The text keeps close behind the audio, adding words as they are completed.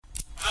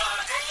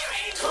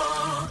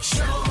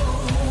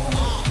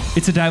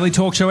It's a Daily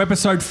Talk Show,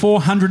 episode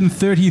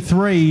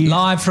 433.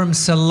 Live from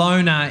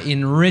Salona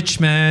in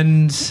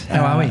Richmond.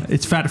 How are we?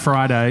 It's Fat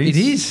Friday. It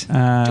is.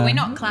 Do we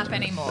not clap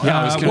anymore?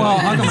 Yeah, I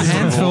got my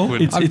hands full.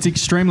 It's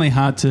extremely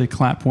hard to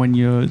clap when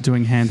you're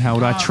doing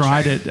handheld. I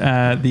tried it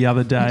the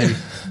other day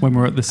when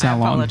we were at the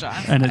salon.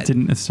 apologise. And it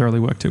didn't necessarily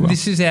work too well.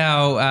 This is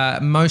our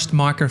most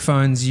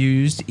microphones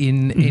used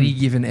in any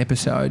given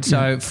episode.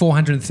 So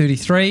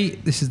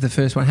 433. This is the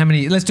first one. How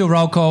many? Let's do a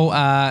roll call.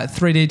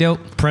 3D Dill.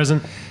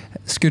 Present.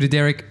 Scooter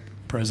Derrick.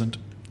 Present.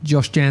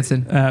 Josh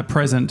Jansen.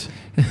 Present.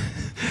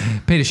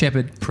 Peter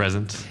Shepherd.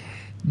 Present.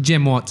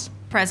 Jem Watts.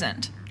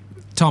 Present.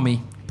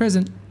 Tommy.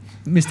 Present.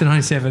 Mr.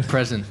 97.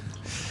 Present.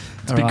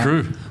 It's a big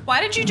crew. Why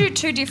did you do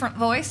two different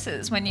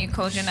voices when you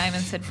called your name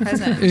and said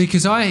present?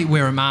 Because I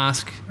wear a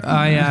mask.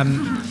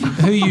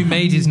 Who you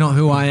meet is not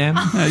who I am.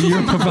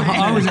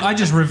 I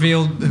just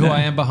revealed who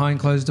I am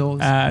behind closed doors.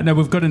 No,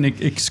 we've got an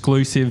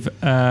exclusive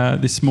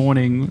this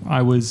morning.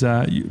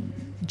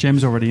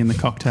 Jem's already in the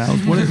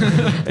cocktails. What is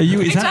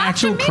It's that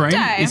actual after cream?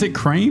 midday. Is it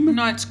cream?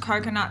 No, it's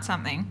coconut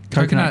something.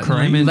 Coconut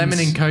cream. Lemon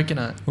and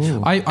coconut.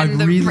 And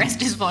the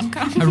rest is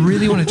vodka. I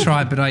really want to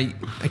try it, but I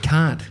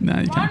can't. No,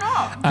 you Why can't.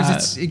 not?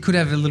 Because it could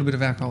have a little bit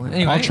of alcohol in it.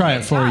 Anyway, I'll try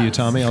it for you,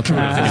 Tommy. I'll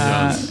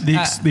try it.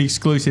 The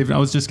exclusive. I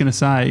was just going to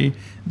say,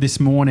 this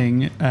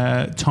morning,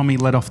 Tommy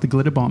let off the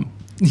glitter bomb.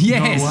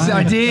 Yes, No way.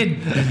 I did.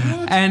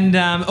 And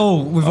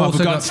we've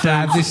also got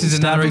Stav. This is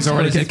another Stav is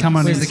already exclusive. come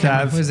on, Where's the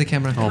camera? Stav. Where's the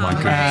camera? Oh, my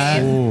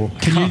God.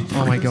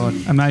 Oh my God.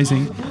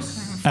 Amazing.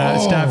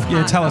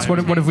 Stav, tell us, what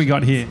have we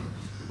got here?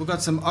 We've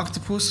got some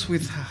octopus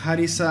with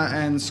harissa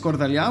and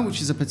scordalia,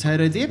 which is a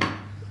potato dip.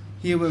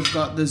 Here we've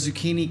got the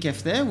zucchini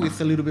kefte with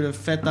a little bit of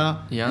feta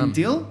and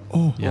dill.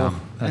 Yeah,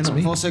 And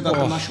we've also got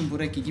the mushroom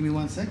bureki. Give me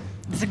 1 sec.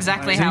 That's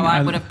exactly how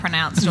I would have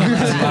pronounced all of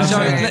that.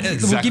 So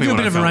Exactly we'll give you a what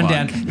bit I of a felt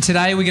rundown. like.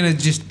 Today we're going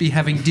to just be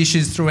having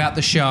dishes throughout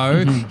the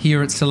show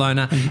here at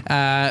Salona.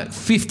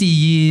 50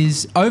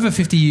 years, over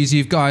 50 years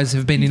you guys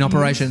have been in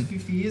operation.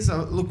 50 years. I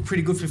look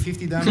pretty good for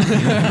 50, don't I?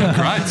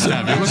 Great,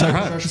 Stav. It looks great.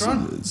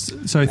 Restaurant.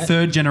 So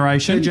third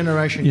generation? Third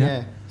generation, Yeah.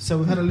 yeah. So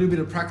we've had a little bit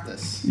of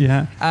practice.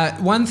 Yeah.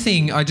 One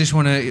thing I just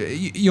want to...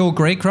 You're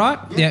Greek, right?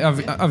 Yeah,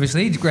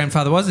 obviously. Your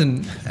grandfather was,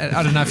 and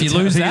I don't know if you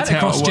lose think that it's how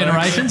across it works.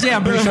 generations. Yeah,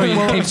 I'm pretty sure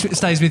it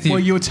stays with you.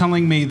 Well, you were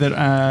telling me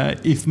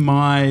that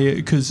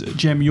because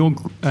Jem, your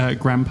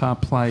grandpa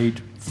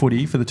played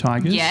footy for the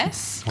Tigers.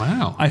 Yes.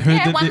 Wow. I heard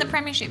Yeah, that won the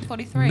premiership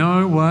 43.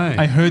 No way.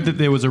 I heard that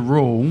there was a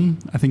rule.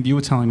 I think you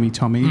were telling me,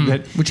 Tommy,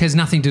 that. Which has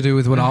nothing to do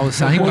with what I was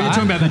saying. Well, you're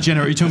talking about the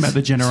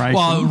generation.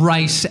 Well,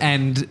 race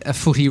and a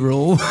footy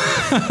rule,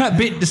 a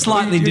bit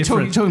slightly You're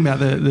different. talking about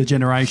the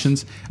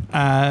generations.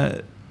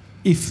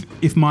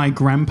 If my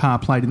grandpa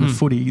played in the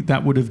footy,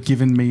 that would have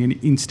given me an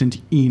instant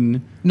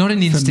in. Not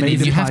an instant me in.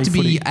 to You have play to be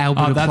footy. able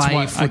to that's play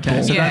why, football.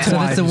 Okay, so Yeah. that's So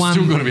why. that's the one.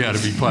 Still got to be able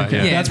to be played.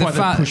 Yeah, Yeah, that's the why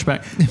the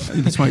pushback.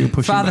 That's why you're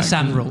pushing back.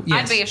 Father-son rule,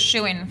 yes. I'd be a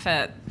shoo-in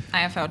for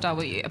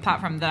AFLW,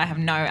 apart from that I have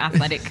no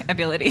athletic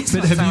abilities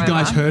But have you guys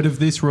whatsoever. heard of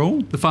this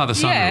rule? The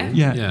father-son Yeah.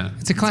 rule. Yeah.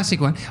 It's a classic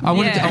one. I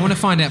Yeah. want to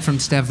find out from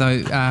Stav though,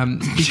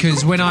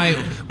 because when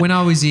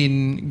I was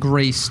in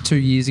Greece 2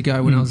 years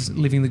ago, when I was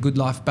living the good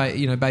life,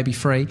 baby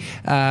free,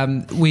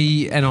 on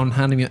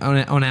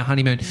our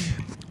honeymoon,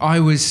 I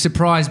was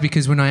surprised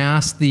because when I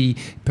asked the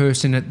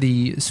person at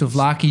the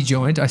souvlaki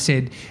joint, I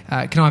said,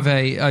 "Can I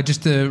have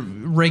just the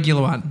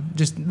regular one,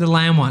 just the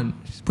lamb one?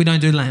 We don't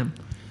do lamb."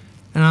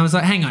 And I was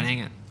like, "Hang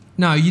on.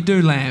 No, you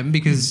do lamb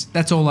because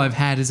that's all I've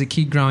had as a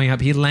kid growing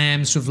up here.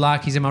 Lamb,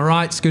 souvlakis. Am I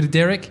right, Scooter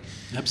Derrick?"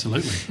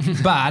 Absolutely.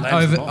 But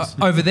Lamb's the boss.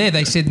 over there,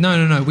 they said,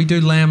 no, we do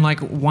lamb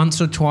like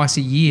once or twice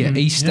a year,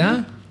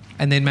 Easter,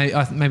 and then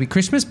maybe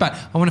Christmas. But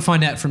I want to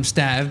find out from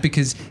Stav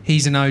because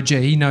he's an OG.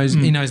 He knows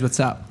what's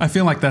up. I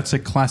feel like that's a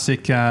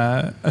classic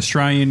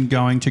Australian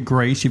going to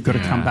Greece. You've got to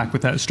come back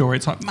with that story.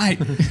 It's like, mate,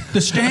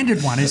 the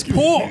standard one is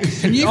pork.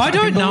 I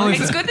don't know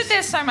if... It's good that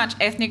there's so much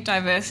ethnic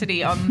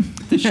diversity on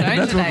the show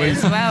today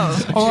as well.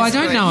 Oh, I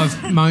don't know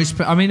if most...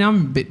 I mean,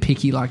 I'm a bit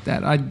picky like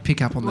that. I'd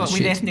pick up on that What,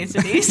 with shit.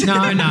 ethnicities?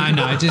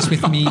 No. Just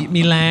with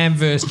me lamb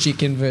versus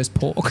chicken versus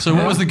pork. So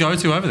what was the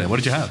go-to over there? What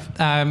did you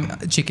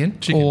have? Chicken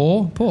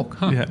or pork.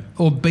 Yeah.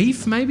 Or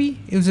beef, maybe.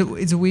 It's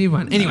a weird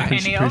one. Anyway, Any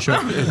Pretty of sure.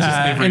 them.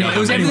 Anyway, it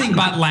was everything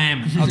but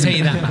lamb. I'll tell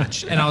you that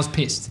much. And I was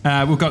pissed.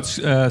 We've got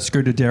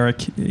Scooter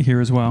Derrick here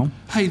as well.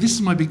 Hey, this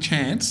is my big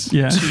chance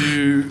Yeah.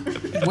 to...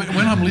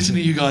 when I'm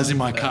listening to you guys in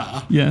my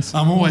car, Yes.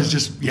 I'm always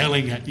just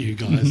yelling at you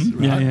guys,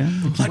 right? Yeah.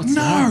 Like,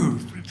 no!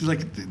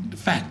 Like,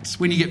 facts.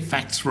 When you get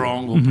facts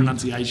wrong or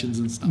pronunciations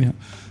and stuff. Yeah.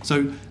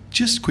 So,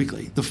 just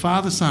quickly, the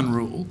father-son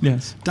rule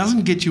Yes.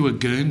 doesn't get you a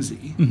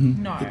Guernsey.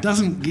 No. It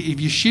doesn't... If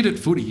you shit at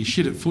footy, you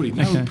shit at footy.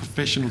 No Okay.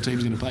 professional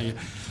team's going to play you.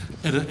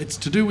 It's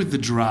to do with the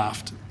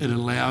draft. It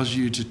allows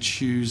you to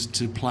choose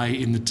to play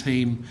in the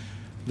team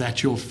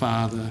that your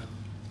father...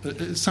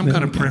 some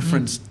kind of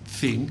preference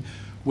thing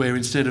where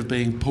instead of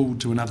being pulled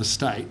to another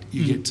state,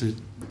 you get to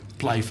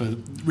play for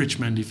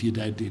Richmond if your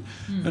dad did.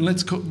 And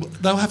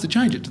they'll have to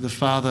change it to the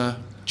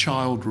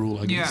father-child rule,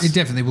 I guess. It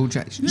definitely will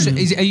change. So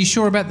are you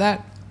sure about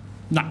that?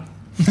 No.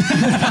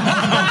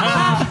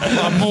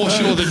 I'm more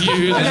sure than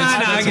you. No,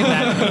 I get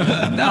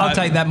that. I'll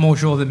take that more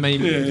sure than me.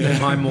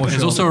 Than I'm more There's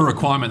sure. also a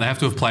requirement. They have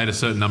to have played a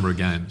certain number of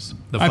games.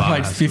 The I father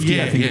played has. 50,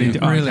 Yeah, I think. yeah. it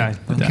did. Oh, Really?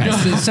 Okay. So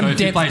some So if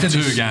you depth played to 2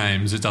 this.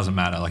 games, it doesn't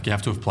matter. Like you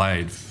have to have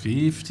played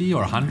 50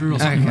 or 100 or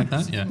something Okay. like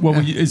that. Yeah. Well,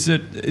 is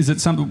it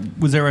something?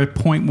 Was there a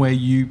point where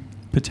you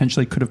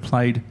potentially could have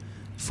played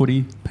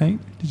footy, Pete?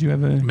 Did you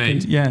ever? Me?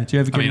 Yeah. Did you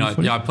ever I get mean, into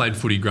footy? I played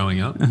footy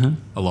growing up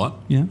a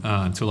lot. Yeah.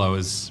 Until I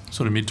was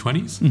sort of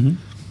mid-20s. Mm-hmm.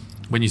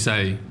 When you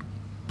say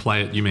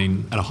play it, you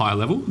mean at a higher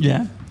level?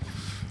 Yeah.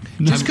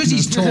 Just because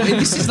he's tall.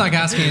 This is like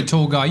asking a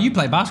tall guy, you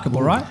play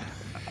basketball, right?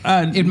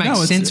 It makes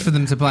sense for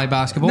them to play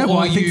basketball. No, well,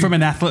 or I think from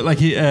an athlete, like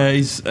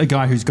he's a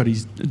guy who's got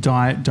his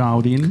diet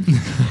dialed in.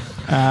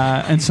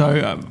 And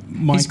so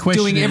my he's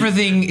question doing is,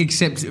 everything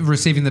except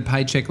receiving the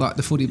paycheck like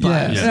the footy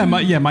players.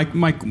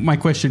 My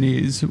question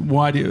is,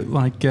 why do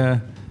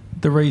you,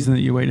 the reason that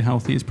you eat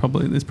healthy is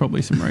there's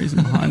probably some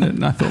reason behind it,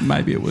 and I thought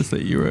maybe it was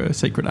that you were a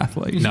secret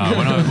athlete. No,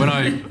 when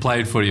I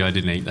played footy, I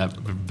didn't eat that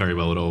very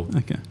well at all.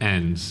 Okay.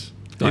 And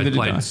Neither I did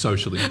played I.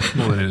 socially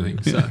more than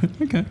anything, so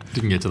Okay.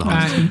 didn't get to the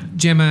highest.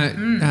 Gemma,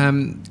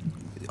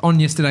 on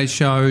yesterday's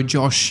show,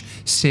 Josh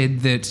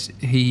said that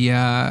he,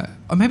 or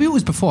maybe it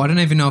was before, I don't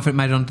even know if it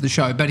made it onto the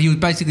show, but he was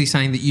basically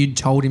saying that you'd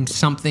told him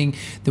something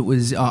that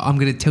was, I'm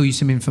going to tell you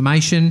some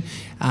information,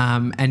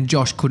 and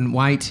Josh couldn't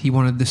wait. He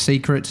wanted the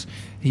secret.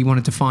 He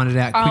wanted to find it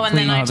out quickly. Oh, and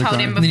then I told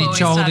him And then before he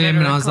told we started him,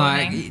 and I was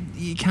like, recording.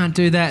 you can't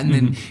do that. And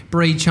then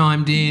Bree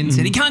chimed in,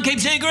 said, he can't keep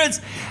secrets.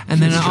 And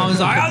then I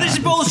was like, oh, this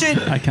is bullshit.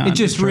 I can't. It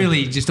just It's true.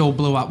 really just all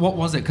blew up. What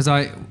was it?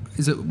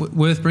 Is it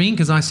worth bringing?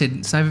 Because I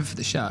said, save it for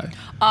the show.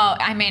 Oh,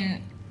 I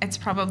mean, it's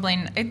probably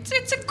it's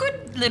a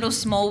good little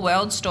small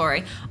world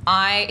story.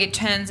 It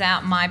turns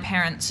out my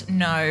parents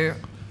know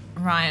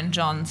Ryan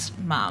John's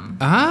mum.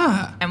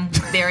 Ah. And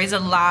there is a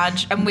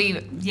large, and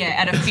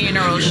at a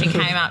funeral, she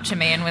came up to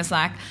me and was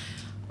like,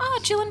 "Oh,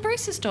 Jill and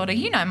Bruce's daughter,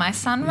 you know my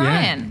son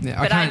Ryan."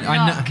 Yeah. But I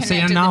not know. See, I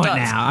connected know the it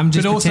dots. now. I'm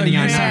just But also, pretending you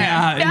I know.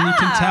 say, and you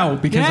can tell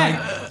because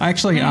Yeah. I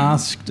actually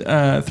asked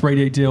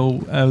 3D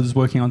Dill. I was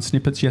working on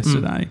snippets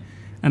yesterday,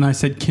 and I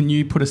said, "Can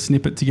you put a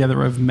snippet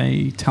together of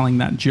me telling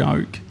that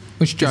joke?"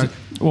 Which joke?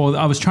 Well,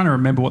 I was trying to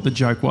remember what the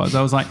joke was.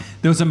 I was like,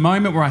 there was a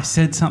moment where I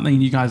said something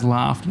and you guys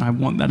laughed, and I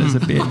want that as a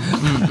bit.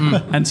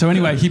 And so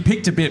anyway, he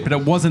picked a bit, but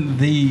it wasn't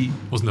the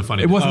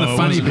funny. It wasn't the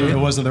funny bit. It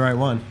wasn't the right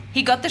one.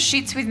 He got the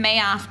shits with me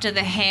after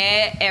the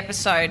hair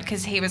episode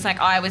because he was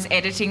like, I was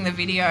editing the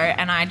video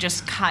and I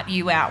just cut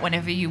you out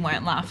whenever you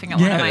weren't laughing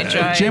at one of my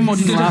jokes. Jem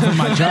wouldn't laugh at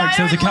my But jokes.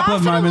 There was a don't couple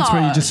of laugh at a moments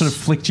where you lot. just sort of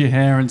flicked your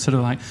hair and sort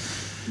of like,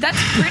 That's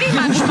pretty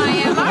much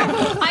my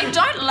MO. I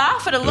don't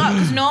laugh at a lot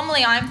because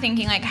normally I'm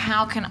thinking like,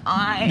 how can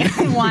I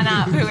one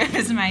up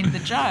whoever's made the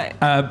joke?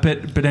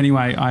 but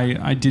anyway,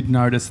 I did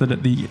notice that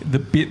at the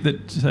bit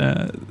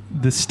that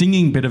the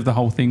stinging bit of the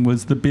whole thing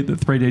was the bit that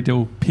 3D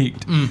Dill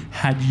picked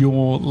had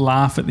your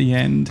laugh at the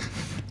end,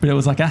 but it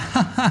was like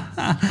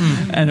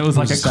and it was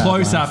like a sad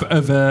close laugh. up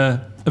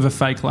of a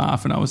fake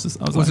laugh, and I was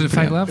Was like, it a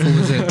fake laugh or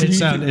was it?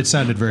 It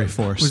sounded very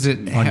forced. Was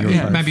it? on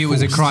your part. Maybe it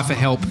was a cry for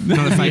help,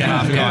 not a fake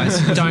laugh, guys.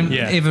 Don't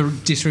Yeah. ever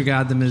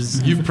disregard them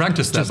as. You've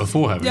practiced that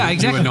before, haven't Yeah, you?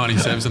 exactly. You were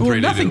 97s and Well,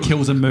 3D. nothing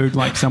kills a mood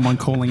like someone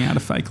calling out a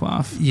fake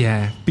laugh.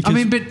 Yeah, Because- I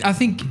mean, but I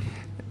think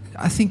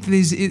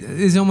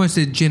there's almost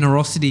a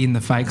generosity in the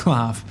fake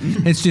laugh.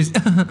 It's just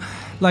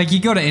like you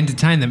got to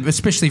entertain them,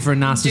 especially for a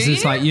narcissist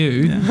you? like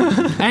you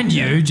and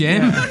you,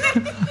 Jen.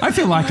 I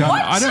feel like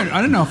I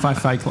don't know if I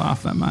fake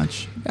laugh that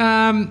much.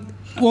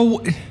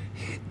 Well,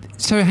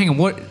 so hang on.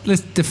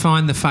 Let's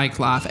define the fake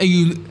laugh. Are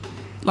you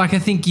like? I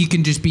think you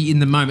can just be in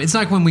the moment. It's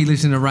like when we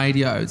listen to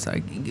radio. It's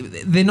like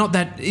they're not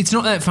that. It's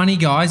not that funny,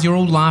 guys. You're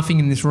all laughing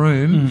in this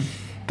room,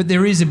 but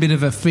there is a bit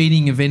of a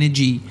feeding of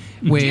energy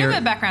where. Do you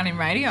have a background in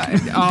radio?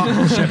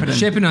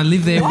 Shepparton, I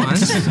lived there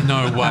once.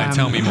 No way.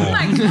 Tell me more. Oh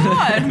my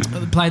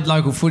God. Played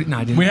local footy. No,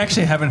 I didn't. We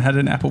actually haven't had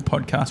an Apple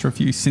podcast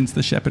review since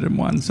the Shepparton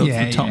one, so it's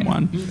the top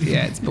one.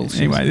 Yeah, it's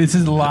bullshit. Anyway, this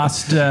is the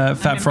last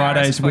Fat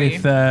Fridays for you.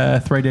 with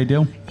 3D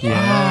Dill.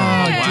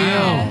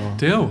 Yeah.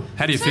 Dill,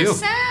 how do you So feel?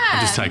 sad.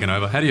 I've just taken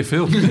over. How do you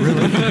feel?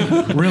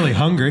 Really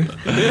hungry.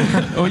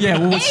 Oh yeah,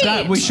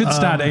 well we should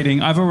start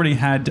eating. I've already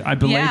had, I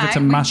believe Yeah, it's a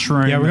we-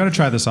 mushroom. Yeah, we're going to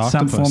try this some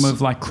octopus. form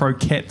of like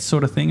croquette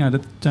sort of thing. I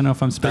don't know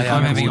if I'm speaking.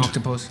 I'm are having good.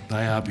 octopus.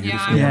 They are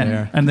beautiful. Yeah. Yeah,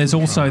 Yeah. and there's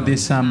also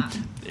this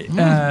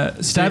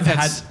Stav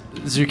had.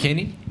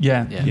 zucchini.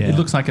 Yeah, Yeah. it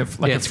looks like a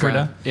it's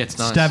fritter. great. Yeah, it's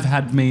nice. Stav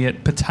had me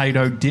at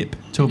potato dip,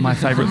 two of my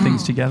favourite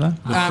things together.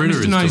 The fritter Mr.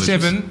 is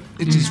 97,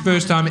 it's his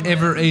first time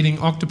ever eating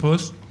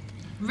octopus.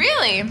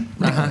 Really?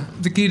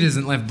 The kid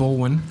isn't left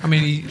Baldwin. I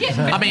mean,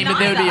 Yeah, I mean, but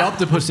there would be neither.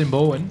 octopus in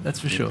Baldwin, that's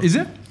for sure. is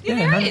it? Yeah,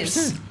 there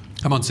is.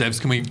 Come on, Sevs.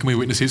 Can we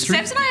witness history?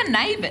 Sebs and I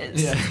are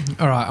neighbours. Yeah.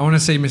 All right, I want to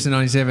see Mr.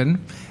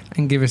 97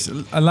 and give us.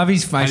 I love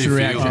his How do facial you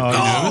feel? reaction. Are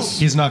you nervous?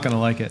 He's not going to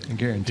like it, I Are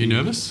guarantee. you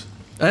nervous?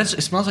 It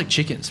smells like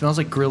chicken. It smells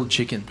like grilled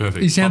chicken.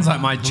 Perfect. He sounds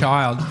like my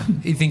child.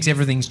 He thinks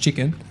everything's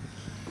chicken.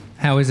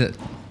 How is it?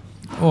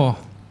 Oh,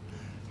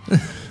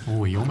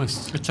 Oh, he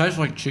almost. It tastes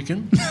like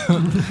chicken.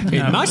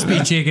 it must be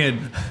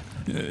chicken.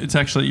 It's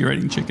actually you're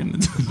eating chicken.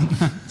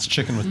 It's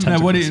chicken with No,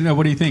 tentacles.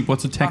 what do you think?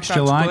 What's the texture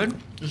That's like? good.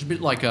 It's a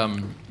bit like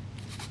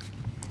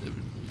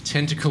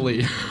tentacly.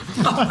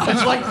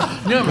 It's like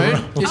no,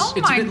 man. Oh It's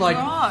a my bit like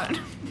god.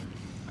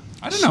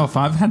 I don't know if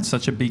I've had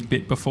such a big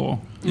bit before.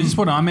 Is this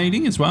what I'm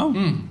eating as well?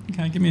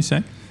 Okay, give me a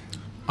sec.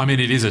 I mean,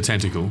 it is a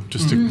tentacle,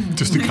 just to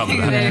cover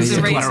that, There's just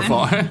a to reason.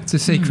 clarify. It's a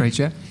sea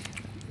creature.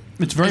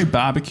 It's very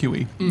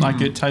barbecuey.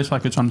 Like it tastes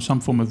like it's on some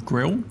form of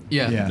grill.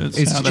 yeah. That's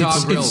It's how that's-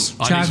 char grilled. It's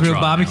I char need to grilled try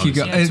it barbecue.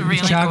 now. It's really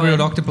Char grilled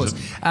good. octopus.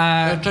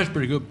 It tastes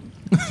pretty good.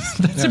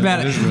 That's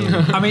about it.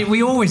 I mean,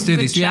 we always do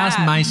this. We asked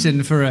chat.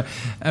 Mason for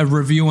a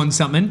review on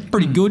something.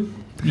 Pretty good.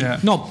 Yeah.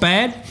 Not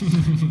bad.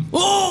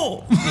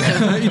 Oh!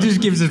 He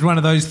just gives us one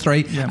of those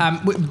three.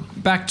 Yeah.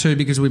 Back to,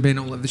 because we've been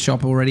all at the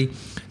shop already,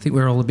 I think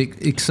we're all a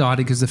bit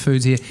excited because the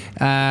food's here.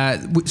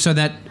 So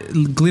that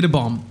glitter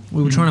bomb,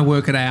 we were trying to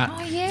work it out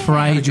Oh, yeah. for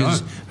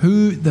ages.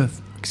 Who the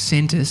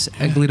sent us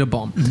a glitter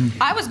bomb?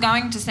 I was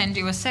going to send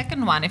you a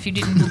second one if you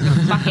didn't book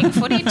the fucking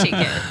footy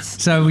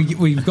tickets. So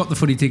we got the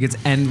footy tickets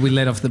and we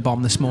let off the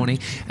bomb this morning,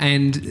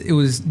 and it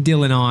was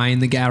Dill and I in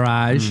the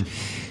garage.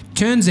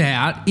 Turns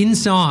out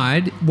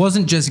inside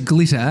wasn't just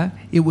glitter;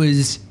 it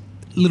was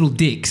little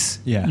dicks.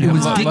 Yeah. It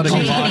was Let dick,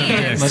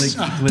 it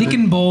go. dick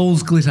and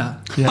balls glitter.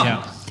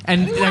 Yeah.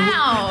 And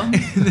Wow.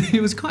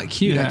 it was quite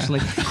cute Yeah. actually.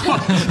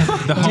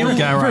 The whole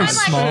garage.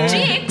 I'm like,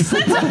 dicks,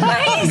 that's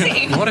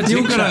amazing. What a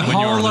Dill dick got a shot when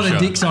you're whole on lot the of show.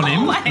 dicks on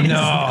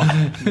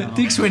him.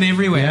 Dicks went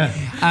everywhere.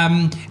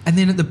 And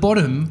then at the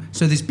bottom,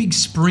 so this big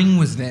spring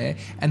was there,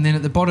 and then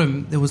at the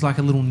bottom there was like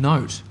a little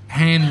note,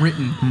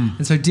 handwritten.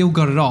 And so Dill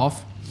got it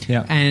off,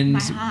 Yeah. and My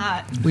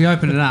heart. we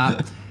opened it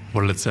up.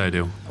 What did it say,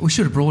 Dill? We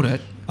should have brought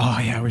it, Oh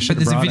yeah, we should.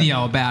 but there's a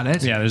video about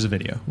it. Yeah, there's a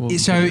video. We'll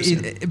So give you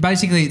a sec.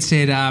 basically it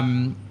said,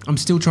 I'm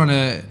still trying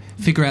to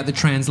figure out the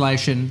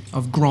translation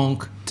of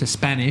Gronk to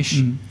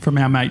Spanish. From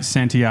our mate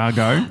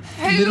Santiago.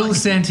 Who Little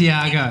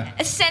Santiago.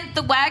 sent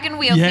the wagon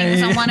wheel Yeah, things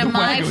yeah, on one of the my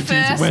wagon wheel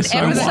things. We're first so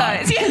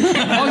episodes?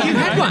 Yeah. Oh, you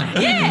had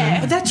one?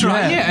 Yeah. That's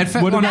right, yeah. In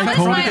fact, What are That they was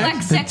called my, again? like,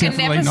 They're second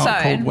definitely not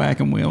episode. called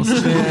wagon wheels. No.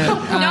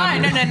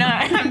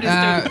 I'm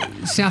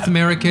just South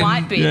American.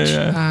 White bitch.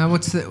 Yeah.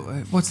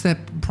 What's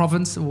that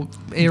province or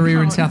area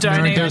in South don't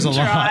America? even There's a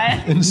lot.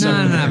 try. In No,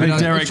 some- but I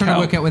was Derek, trying to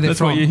work out where they're that's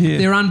from. what you hear.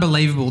 They're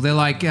unbelievable. They're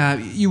like,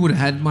 you would have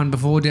had one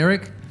before,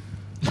 Derek.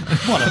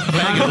 What are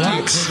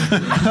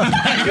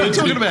you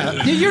talking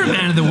about? Yeah, you're a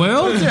man of the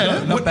world.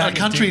 What, a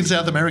country in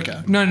South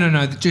America? No.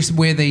 Just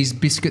where these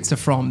biscuits are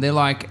from. They're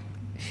like,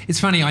 it's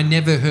funny. I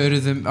never heard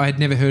of them. I had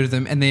never heard of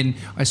them, and then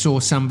I saw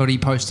somebody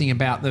posting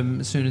about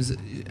them as soon as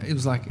it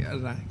was like, I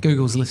don't know,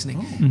 Google's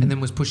listening, and then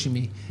was pushing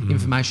me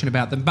information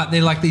about them. But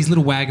they're like these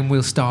little wagon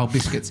wheel style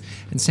biscuits.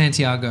 And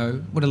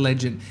Santiago, what a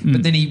legend!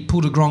 But then he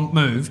pulled a Gronk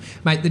move,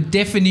 mate. The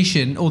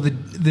definition or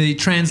the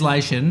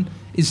translation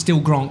is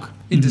still Gronk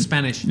into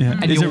Spanish. Yeah.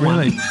 And Is it you're one.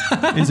 really?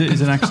 Is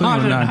it actually? I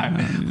or don't no?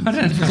 know. I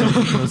don't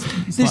know.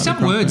 There's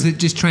some words that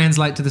just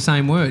translate to the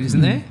same word,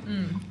 isn't there?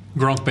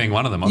 Gronk being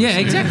one of them, Yeah,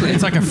 obviously. exactly.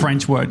 It's like a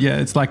French word. Yeah,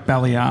 it's like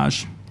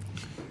balayage.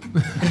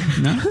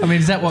 No? I mean,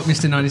 is that what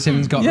Mr.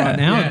 97's got right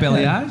now? A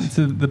balayage? It's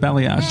the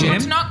balayage. Jam?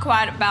 It's not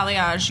quite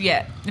balayage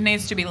yet. It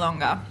needs to be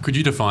longer. Could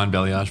you define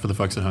balayage for the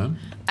folks at home?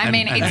 I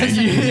mean, and it's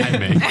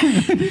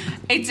me.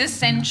 It's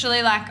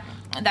essentially like,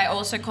 they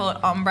also call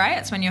it ombre.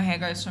 It's when your hair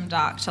goes from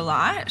dark to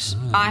light.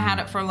 I had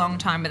it for a long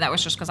time, but that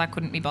was just because I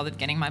couldn't be bothered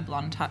getting my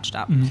blonde touched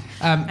up. And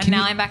Can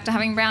now you- I'm back to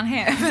having brown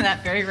hair for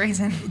that very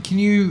reason. Can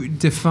you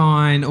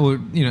define or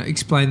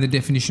explain the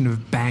definition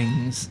of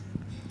bangs?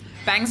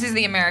 Bangs is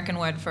the American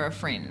word for a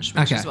fringe,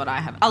 which Okay. is what I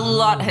have. A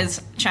lot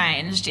has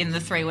changed in the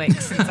 3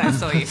 weeks since I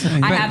saw you.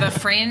 I have a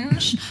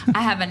fringe.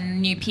 I have a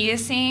new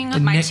piercing. A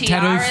my neck tattoo,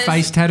 tiara's-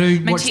 face tattoo.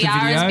 My Watch the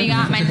tiara's video.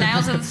 bigger. My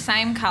nails are the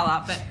same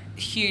colour, but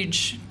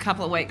huge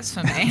couple of weeks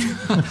for me.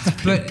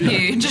 But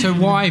Huge. So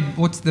why?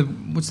 What's the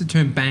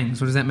term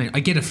bangs? What does that mean? I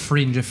get a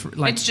fringe.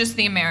 It's just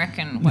the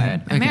American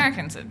word. Okay.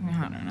 Americans, I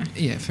don't know.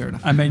 Yeah, fair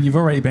enough. I mean, you've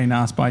already been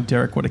asked by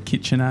Derek what a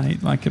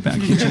KitchenAid, like about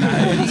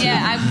KitchenAid.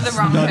 Yeah, I'm the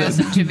wrong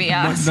person to be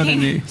Not in asking.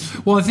 the-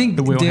 Well, I think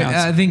The wheelhouse.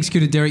 I think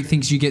Scooter Derek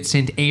thinks you get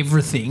sent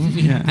everything,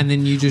 Yeah. and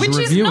then you just Which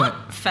is review it.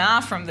 not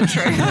far from the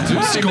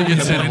truth. School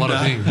gets said a lot of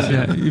things.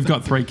 Yeah, you've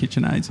got 3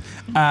 KitchenAids.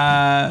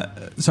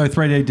 So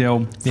 3D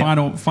Dill,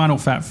 final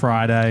Fat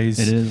Fridays.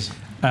 It is.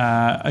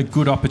 A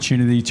good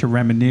opportunity to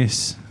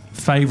reminisce.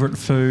 Favourite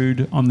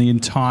food on the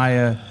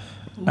entire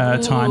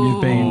time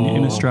you've been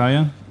in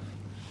Australia?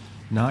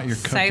 Not your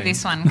cooking. Say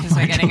this one because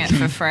we're getting it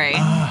for free.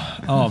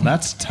 Oh,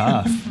 that's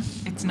tough.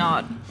 It's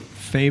not.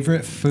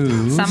 Favorite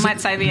food. Some might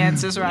say the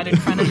answer's right in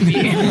front of you.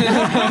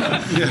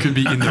 It could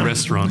be in the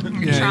restaurant.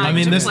 Trying I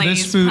mean, to this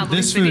please food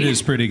publicity.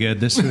 is pretty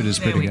good. This food is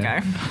There pretty we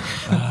good.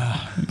 go.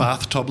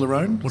 Bath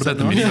Toblerone. What about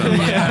the mini?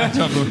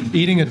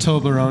 Eating a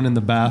Toblerone in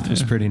the bath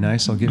was pretty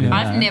nice. I'll give you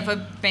that. I've never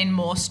been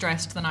more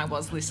stressed than I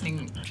was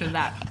listening to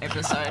that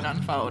episode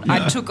unfold.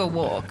 I took a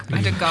walk. I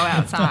had to go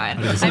outside.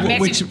 I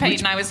messaged Pete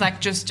and I was like,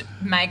 just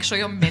make sure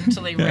you're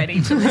mentally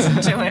ready to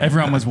listen to it.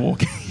 Everyone was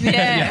walking.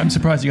 Yeah. I'm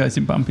surprised you guys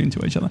didn't bump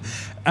into each other.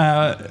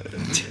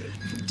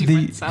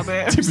 Different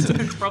suburbs.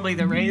 It's probably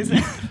the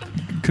reason.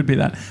 could be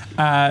that.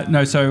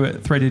 No, so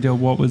 3D deal.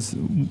 What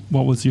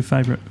was your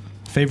favourite?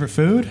 Favorite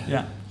food?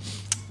 Yeah.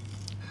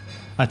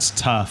 That's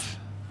tough,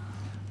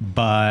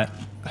 but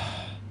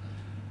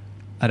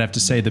I'd have to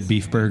say the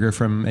beef burger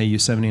from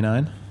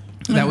AU79.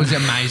 That was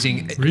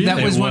amazing. Really?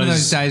 That was It one of was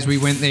those days we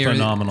went there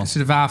phenomenal.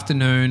 sort of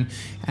afternoon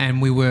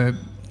and we were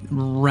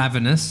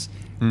ravenous.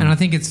 And I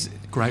think it's...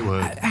 Great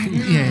word.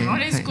 Yeah.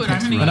 It is good.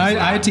 I'm gonna But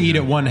use I had to eat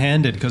it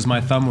one-handed because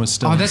my thumb was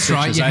still. Oh, in that's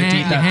right. stitches. Your I had to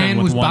eat hand, that your thing hand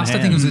with was one bust. I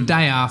think it was the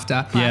day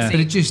after. Yeah. But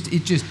it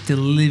just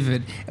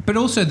delivered. But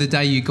also the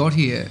day you got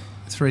here,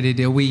 3D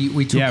deal, we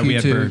took Yeah, we you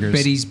had to burgers.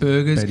 Betty's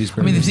Burgers. Betty's I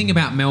mean, the Burgers. thing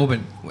about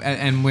Melbourne,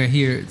 and we're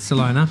here at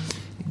Salona,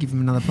 give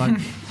them another plug.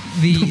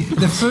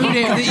 The food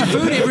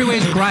everywhere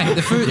is great.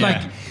 The food, Yeah.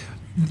 like,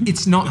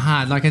 it's not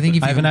hard. Like, I think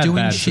if I you're haven't had doing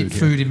bad shit food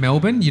food here. in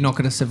Melbourne, you're not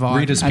going to survive.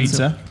 Rita's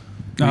Pizza.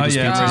 Oh, Rita's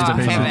yeah. Pizza is Oh,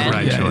 the heaven.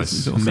 Great Yeah, choice.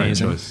 it's also Great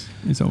amazing. choice.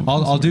 It's all-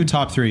 I'll do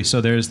top three.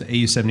 So there's the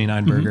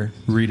AU79 burger,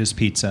 Rita's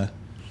Pizza,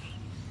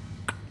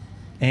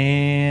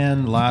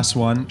 and last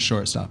one,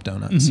 Shortstop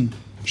Donuts.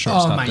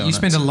 Shortstop Oh, mate, you Donuts.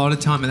 spend a lot of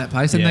time at that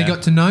place and they Yeah.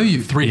 got to know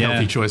you. 3 Yeah.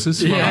 healthy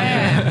choices.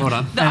 Yeah. Well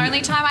done. The only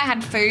time I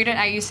had food at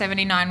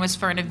AU79 was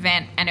for an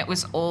event, and it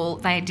was all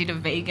they did a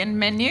vegan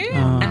menu,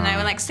 and they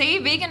were like, "See,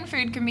 vegan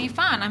food can be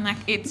fun." I'm like,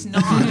 "It's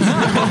not.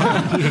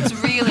 It's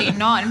really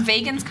not." And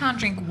vegans can't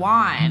drink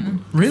wine.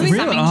 Really? It's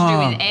something to do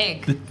Oh. with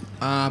egg.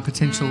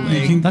 Potential You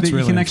egg. can, That's you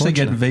really can actually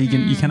get unfortunate.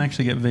 vegan. You can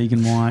actually get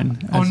vegan wine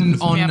On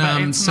Yeah,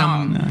 but it's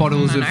some not.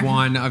 bottles No, of no.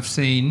 wine I've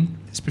seen,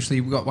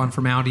 especially we've got one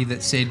from Aldi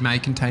that said may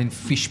contain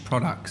fish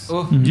products.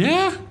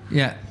 Yeah.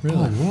 Yeah. Really?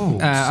 Whoa.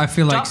 I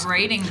feel like... Stop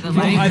reading the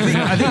Well, I think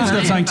it's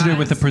got something to do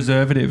with the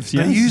preservatives.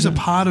 They Yes. use a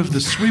part of the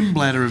swim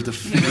bladder of the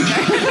fish.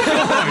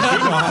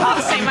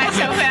 I'll see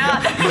myself out.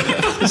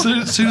 As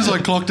soon as I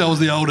clocked I was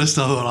the oldest,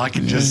 I thought I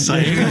can just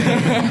say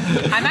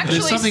it. I'm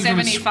actually something from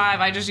 75.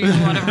 I just use a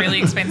lot of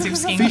really expensive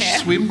Fish skincare.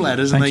 swim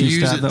bladders, and Thank they you,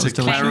 use Stav, it that to was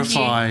delicious.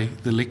 clarify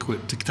the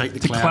liquid, to take the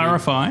To cloud.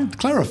 clarify.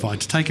 Clarify,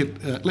 to take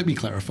it. Let me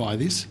clarify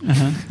this.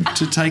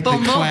 To take the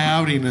Boom, boom.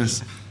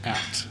 cloudiness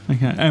out.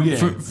 Okay. And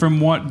Yeah. from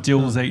what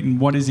Dill's eaten,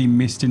 what has he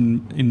missed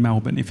in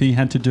Melbourne? If he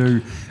had to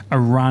do a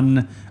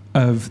run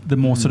of the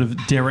more sort of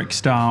Derek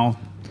style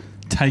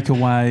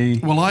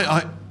takeaway. Well,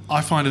 I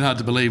find it hard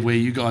to believe where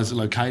you guys are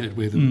located,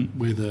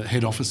 where the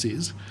head office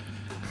is.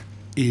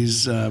 Do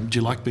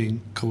you like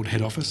being called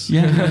head office?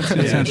 Yeah,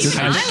 that sounds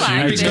good.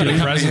 I like It's got a it.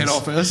 company head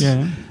office.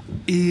 Yeah.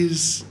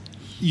 Is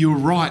you're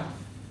right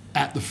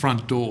at the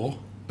front door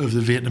of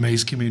the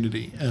Vietnamese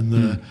community,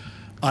 and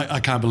I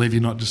can't believe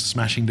you're not just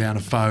smashing down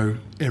a pho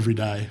every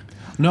day.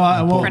 No,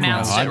 I won't.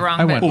 Pronounced it wrong,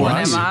 I but went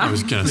whatever. I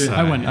was going to say.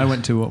 I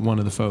went to one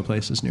of the pho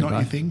places Not nearby.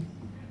 your thing.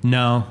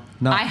 No,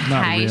 not I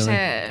not hate really.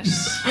 it.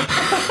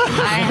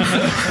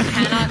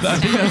 I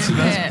cannot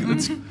stand it.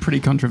 It's pretty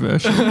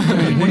controversial.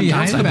 What do you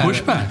hate about it?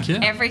 Pushback, yeah.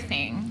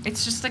 Everything.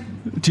 It's just like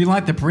Do you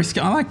like the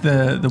brisket? I like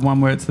the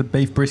one where it's the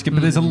beef brisket,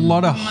 but there's a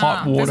lot of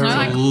hot there's water. no,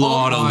 like, a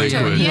lot of water.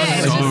 liquid. Yeah,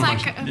 it's So just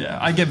much. like Yeah,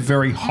 I get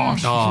very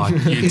hot. Oh,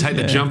 you take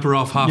the jumper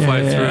off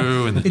halfway Yeah.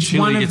 through, and the It's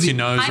one chili of gets the- your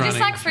nose I running. just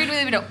like food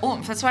with a bit of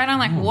oomph. That's why I don't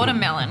like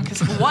watermelon.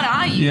 Because what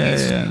are you? Yeah,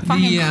 It's yeah.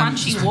 fucking The,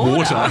 crunchy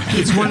water.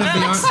 It's one of I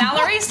don't like the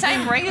celery.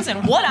 Same reason.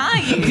 What are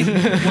you?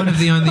 one of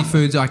the only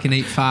foods I can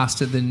eat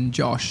faster than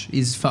Josh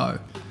is pho.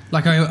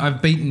 Like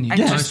I've beaten you I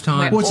most just-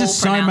 times. Well, it's all just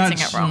so pronouncing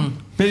much. it wrong.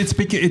 But it's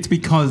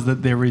because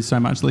that there is so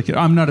much liquid.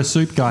 I'm not a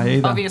soup guy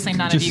either. Obviously,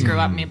 none of you grew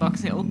up near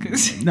Box Hill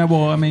because No,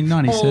 well, I mean,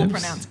 90 all soups.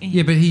 pronounce.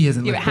 Yeah, but he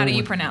hasn't. Yeah, but left how do you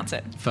forward. pronounce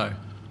it? Pho.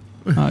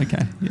 Oh,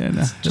 okay. Yeah,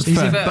 no. Just He's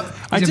fair. a,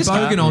 But- he's a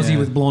bogan Aussie yeah.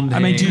 with blonde hair.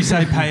 I mean, do you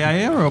say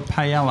paella or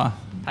paella?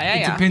 It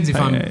Paella. depends if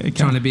I'm Paella, okay.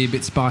 trying to be a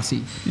bit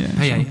spicy. Yeah,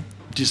 Paella. sure.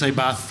 Did you say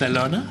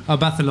Barcelona? Oh,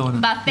 Barcelona.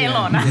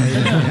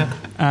 Barcelona.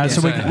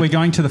 So we're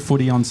going to the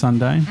footy on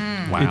Sunday.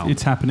 Wow.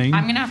 It's happening.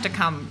 I'm gonna have to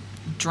come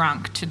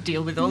drunk to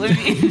deal with all of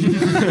you.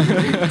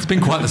 It's been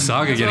quite the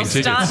saga We'll getting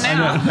start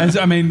tickets.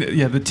 now. I mean,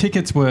 yeah, the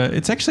tickets were.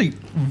 It's actually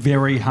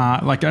very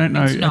hard. Like, I don't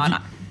know. It's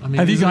not.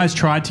 Have you guys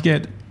tried to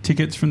get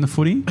tickets from the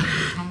footy?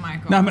 Oh my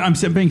god. No, I'm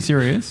being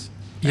serious.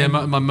 Yeah,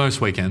 my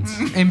most weekends.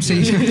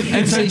 MCC I'm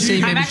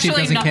membership actually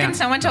doesn't not. Can count.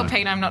 someone tell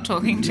Pete I'm not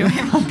talking to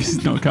him?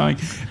 He's not going.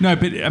 No,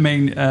 but I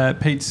mean,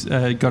 Pete's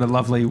got a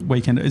lovely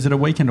weekend. Is it a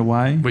weekend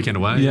away? Weekend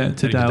away. Yeah,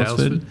 to heading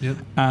Dalesford. Yep.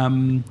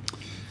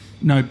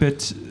 No,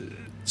 but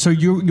so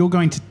you're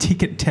going to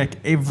Ticket Tech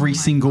every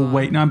single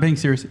week. No, I'm being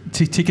serious.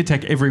 To Ticket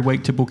Tech every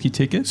week to book your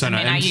tickets. So I no,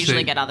 mean, I MC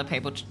usually get other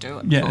people to do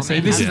it. Yeah, for so me.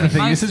 this is As the thing.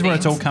 most This is where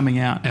it's all things. coming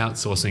out.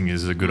 outsourcing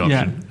is a good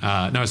option.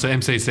 No, so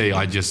MCC,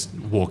 I just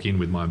walk in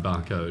with my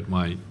barcode,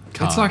 my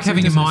card. It's like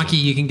having a Mikey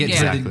you can get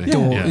Yeah. through the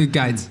door Yeah.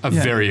 gates. A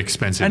Yeah. very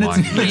expensive And mic.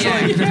 but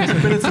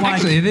it's like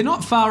Actually, they're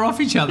not far off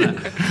each other.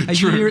 A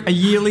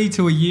yearly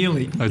to a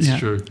yearly. That's yeah.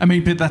 true. I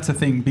mean, but that's the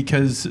thing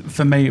because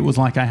for me it was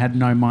like I had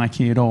no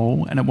Mikey at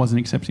all, and it wasn't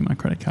accepting my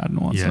credit card and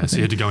all that Yeah, sort of so you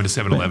thing. had to go into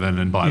 7-Eleven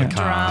and buy Yeah. the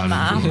card.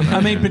 Drama. I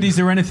mean, but is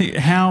there anything?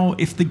 How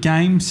if the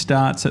game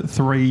starts at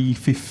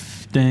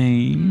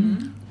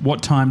 3:15?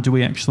 What time do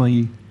we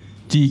actually?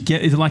 Do you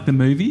get? Is it like the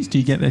movies? Do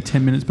you get there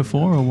 10 minutes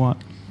before or what?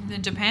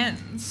 It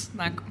depends.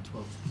 Like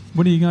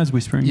What are you guys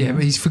whispering? Yeah, here?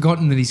 but he's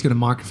forgotten that he's got a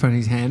microphone in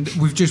his hand.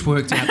 We've just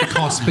worked out the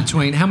cost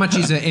between how much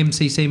is a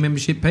MCC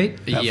membership, Pete?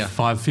 About Yeah.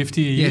 $550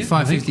 a year. Yeah,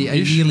 $550 a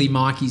yearly.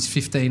 Mikey's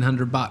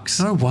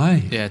 $1,500. No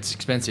way. Yeah, it's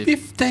expensive.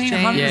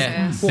 1,500.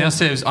 Yeah. Jesus. Now,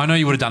 Sebs, I know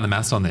you would have done the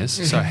maths on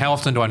this. So, how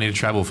often do I need to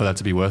travel for that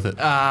to be worth it?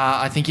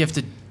 I think you have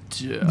to.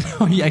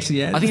 Oh, he actually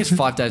has. I think it's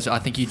 5 days. I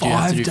think you do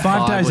have to do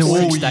 5 days or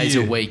a 6 week. days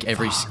a week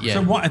every. Yeah.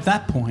 So what at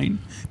that point?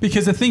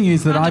 Because the thing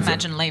is that I I've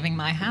can't imagine leaving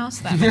my house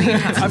that many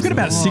times. I've got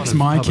about 6 of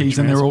public Mikeys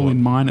and they're all transport.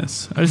 in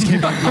minus. I just keep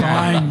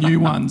buying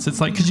new ones.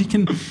 It's like because you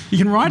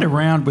can ride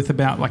around with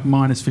about like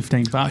minus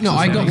 $15. No, or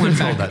I got something. one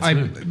Control back.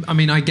 that I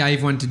mean, I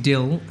gave one to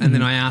Dill, and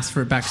then I asked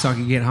for it back so I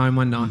could get home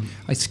one night.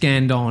 I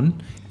scanned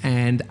on,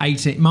 and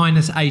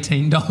minus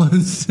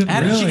 $18. How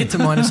did you get to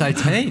minus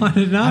 18? I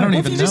don't know. I don't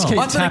even know. I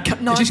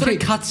thought just it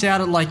keep- cuts out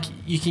at like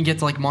you can get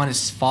to like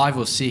minus 5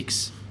 or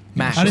 6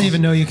 max. I didn't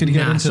even know you could get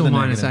Nah, into it's the all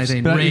minus negatives.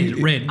 18.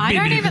 But Red. I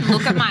don't even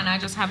look at mine. I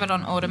just have it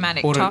on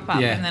automatic top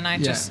up, yeah. and then I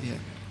Yeah, just. yeah.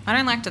 I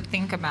don't like to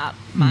think about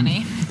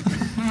money.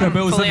 No, but,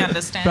 it was fully like-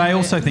 understand but I it.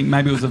 also think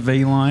maybe it was a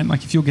V line.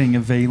 Like if you're getting a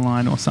V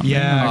line or something.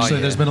 Yeah, Oh, actually,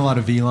 yeah. there's been a lot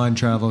of V-line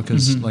travel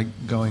because like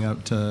going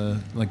out to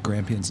like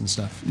Grampians and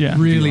stuff. Yeah.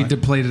 Really V-line.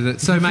 depleted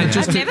it. So, mate,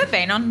 just I've to, never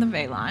been on the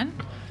V line.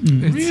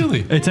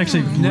 Really? It's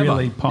actually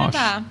really posh.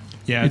 Never.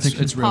 Yeah,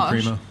 it's real Posh.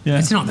 primo. Yeah.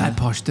 it's not that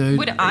posh, dude.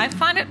 Would I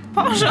find it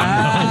posh?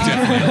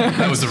 Definitely.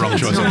 That was the wrong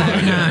choice. No,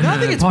 I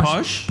think it's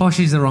posh. Posh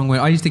is the wrong word.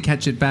 I used to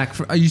catch it back.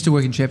 I used to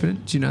work in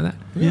Shepparton. Do you know that?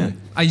 Yeah.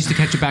 I used to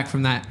catch it back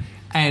from that.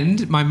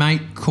 And my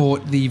mate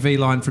caught the V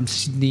line from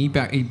Sydney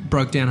back. He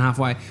broke down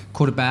halfway,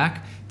 caught it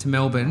back to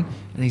Melbourne,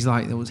 and he's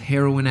like, there was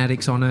heroin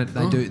addicts on it.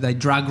 They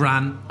drug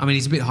run. I mean,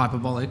 he's a bit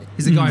hyperbolic.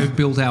 He's the guy who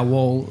built our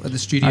wall at the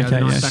studio. Okay, the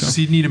night yeah, back. sure.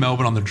 Sydney to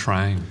Melbourne on the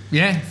train.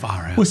 Yeah.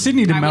 Far out. Well,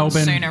 Sydney to I would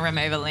Melbourne. sooner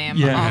remove a limb.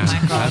 Yeah. Oh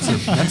my god.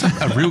 That's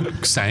a real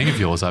saying of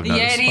yours, I've Yeah,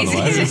 noticed, it by is. the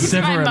way. It's my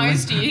Several-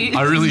 most used.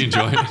 I really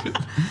enjoy it.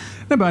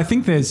 No, but I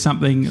think there's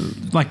something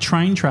like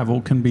train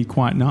travel can be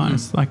quite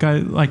nice.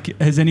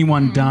 Has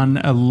anyone done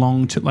a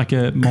like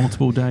a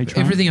multiple day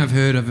train? Everything I've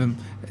heard of him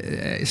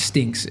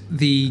stinks.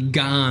 The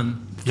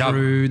Garn Yup.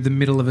 through the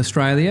middle of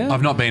Australia.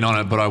 I've not been on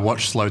it, but I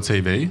watch Slow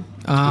TV,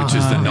 Ah. which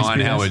is the SBS.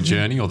 9-hour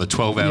journey or the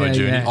 12-hour Yeah,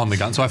 journey yeah. on the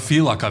gun. So I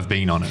feel like I've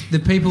been on it. The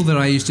people that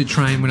I used to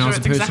train when I was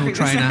a Sure, it's personal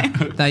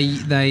exactly the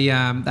trainer, they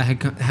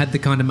had the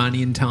kind of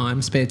money and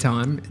time, spare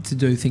time, to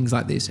do things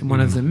like this. And one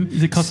of them,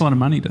 It costs a lot of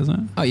money, doesn't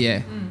it? oh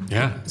yeah,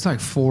 Yeah. it's like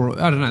 4.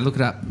 I don't know. Look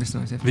it up. It's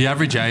nice. The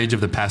average age of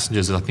the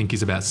passengers, I think,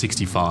 is about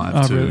 65.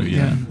 Oh, too. really?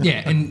 Yeah.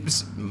 Yeah,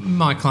 and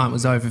my client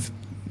was over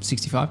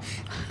 65,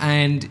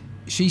 and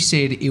she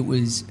said it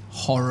was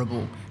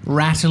horrible,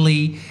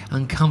 rattly,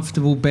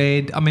 uncomfortable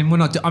bed. I mean, we're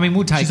not. I mean,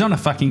 we'll take. She's on a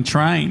fucking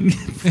train.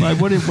 Like,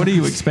 what are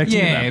you expecting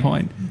Yeah, at that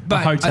point?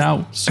 but A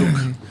hotel.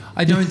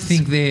 I don't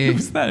think they're.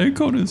 What's that? Who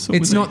called it?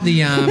 It's not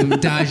the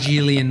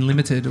Darjeeling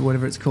Limited or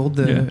whatever it's called.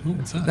 The Yeah.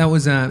 What's that? that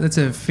was that's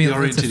a The film.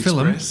 Orient It's a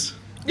film. Express.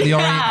 The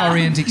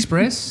Orient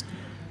Express.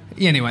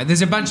 Yeah, anyway,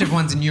 there's a bunch of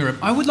ones in Europe.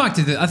 I would like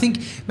to do. I think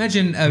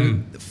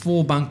imagine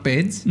 4 bunk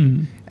beds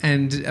and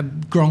a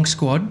Gronk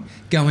squad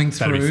going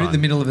That'd be through fun. the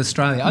middle of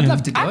Australia. I'd Yeah.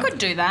 love to do I it. could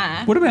do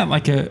that. What about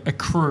like a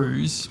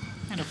cruise?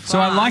 And a So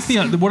I like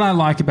flask. what I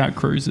like about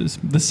cruises,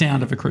 the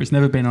sound of a cruise.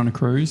 Never been on a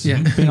cruise.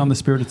 Yeah. Been on the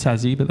Spirit of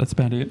Tassie, but that's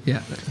about it.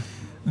 Yeah.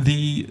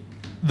 The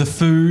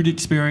food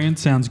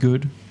experience sounds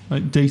good.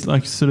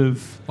 Like sort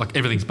of Like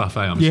everything's buffet,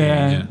 I'm yeah,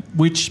 assuming. Yeah.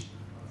 which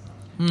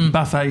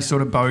buffet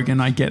sort of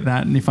bogan. I get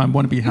that, and if I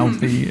want to be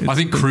healthy, it's, I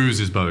think cruise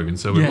is bogan,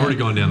 so we've Yeah. already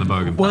gone down the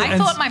bogan. Well, I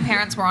and thought my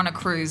parents were on a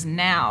cruise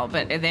now,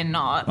 but they're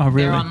not. Oh,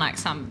 really? They're on like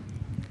some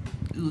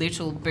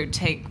little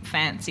boutique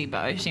fancy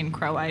boat in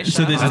Croatia.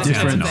 so. There's a That sounds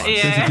difference. nice.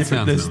 There's a Yeah. different.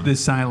 Sounds There's, nice. there's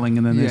sailing,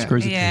 and then there's Yeah.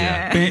 cruising.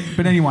 Yeah.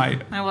 But anyway,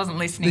 I wasn't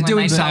listening They're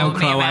when doing they Sail told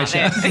me about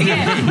Croatia. it.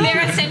 Yeah,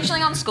 they're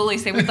essentially on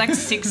schoolies. They're with like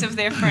 6 of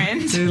their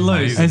friends.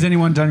 Amazing. has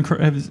anyone done?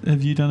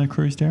 Have you done a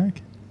cruise,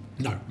 Derek?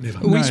 No, never.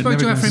 We No, spoke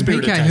to never our done. friend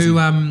Spirit of PK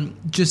who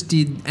just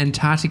did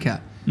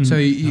Antarctica. So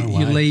you No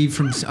way. leave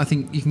from, I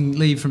think you can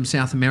leave from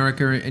South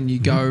America and you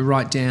go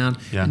right down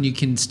Yeah. and you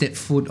can step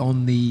foot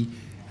on the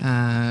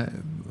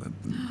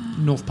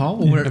North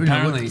Pole or wherever.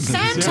 Apparently,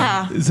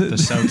 Santa. Is it The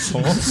South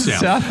Pole.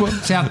 South Pole?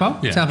 South Pole?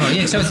 Yeah. South Pole,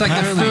 yeah. So it's like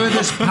the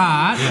furthest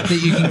part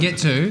that you can get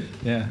to.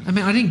 Yeah. I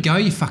mean, I didn't go,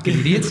 you fucking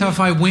idiot. So if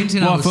I went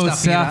and I Well, was if it was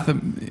stuffing south, it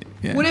up,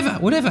 yeah.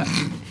 whatever.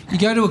 You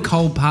go to a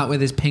cold part where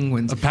there's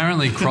penguins.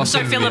 apparently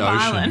crossing So the Phillip ocean.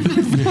 Island.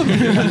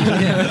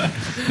 Yeah.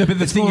 No, but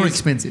the It's thing more is,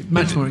 expensive,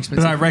 much more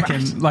expensive. But I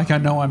reckon, like, I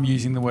know I'm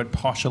using the word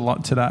posh a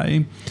lot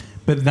today,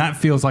 but that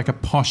feels like a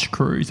posh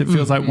cruise. It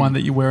feels like one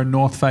that you wear a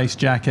North Face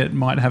jacket,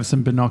 might have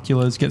some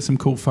binoculars, get some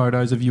cool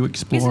photos of you Is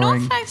exploring.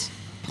 North Face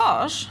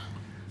posh?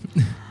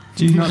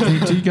 Do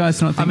you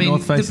guys not think I mean,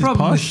 North Face the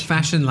problem is with posh?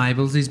 fashion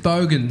labels is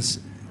bogans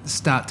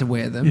start to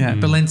wear them. Yeah.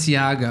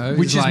 Balenciaga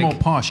Which is like, more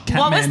posh?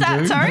 What was that?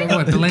 Kathmandu? Sorry?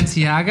 What,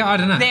 Balenciaga? I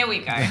don't know. There we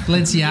go.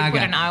 Balenciaga. You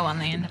put an O on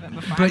the end of it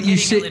before. But I'm you getting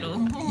see, a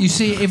little. you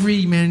see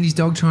every man and his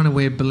dog trying to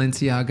wear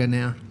Balenciaga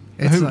now.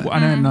 It's Who, like, I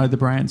don't know the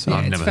brand. So yeah,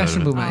 I've it's never heard of it.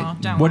 fashionable, Oh,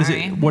 mate. don't what is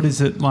worry. it? What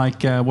is it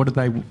like? What do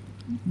they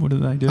What do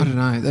they do? I don't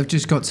know. They've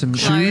just got some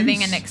Clothing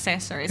shoes and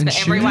accessories, and but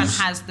everyone shoes.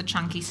 has the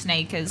chunky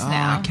sneakers Oh,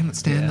 now. I cannot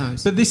stand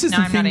those. But this is No,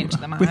 the I'm thing not into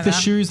them with the either.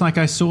 shoes. Like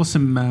I saw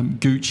some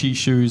Gucci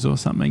shoes or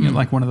something at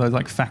like one of those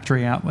like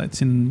factory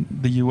outlets in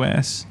the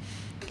US.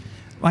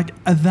 Like,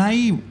 are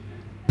they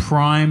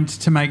primed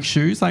to make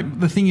shoes? Like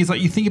the thing is,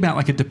 like you think about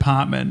like a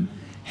department.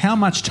 How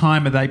much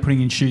time are they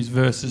putting in shoes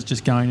versus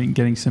just going and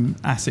getting some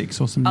Asics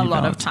or some A New lot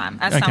of Balance? time.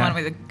 As Okay. someone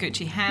with a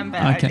Gucci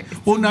handbag, Okay.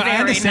 it's Well, no, I very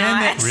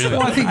understand that. nice. Really?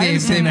 Well, I think I their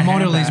understand the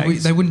model is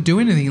handbags. they wouldn't do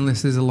anything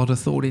unless there's a lot of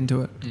thought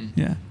into it.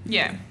 Yeah.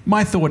 Yeah.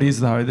 My thought is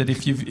though that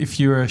if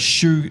you're a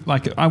shoe,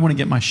 like I want to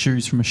get my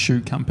shoes from a shoe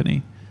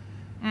company.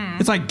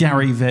 It's like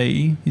Gary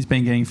V. He's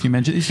been getting a few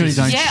mentions. He's got his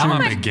own Yeah, shoe. oh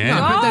my again.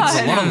 God. But that's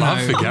a lot of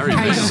love for Gary.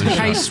 K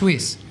K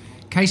Swiss.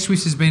 K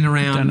Swiss has been Don't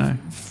around know.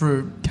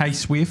 for. K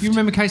Swift. You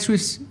remember K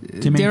Swiss? Do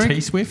you mean Derek?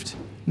 T Swift?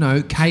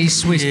 No, K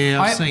Swiss.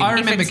 Yeah, I've seen I it.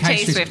 remember If it's K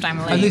T Swiss. Swift, I'm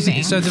Listen,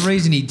 leaving. so the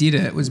reason he did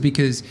it was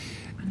because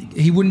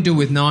he wouldn't do it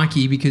with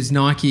Nike because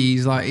Nike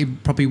is like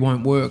it probably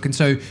won't work, and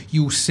so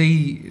you'll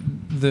see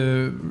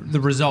the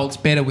results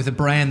better with a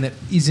brand that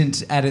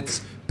isn't at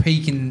its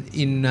peak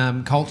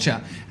in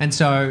culture. And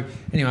so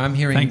anyway, I'm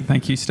hearing.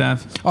 Thank you,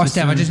 Stav. Oh,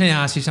 Stav, I just need to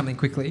ask you something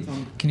quickly.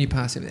 Can you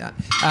pass it out?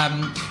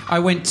 I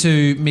went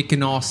to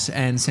Mykonos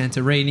and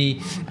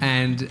Santorini,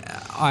 and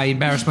I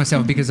embarrassed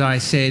myself because I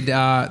said,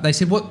 they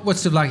said,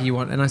 what's the souvlaki you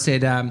want? And I said,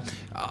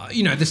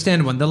 the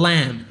standard one, the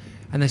lamb.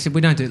 And they said,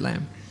 we don't do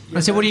lamb. I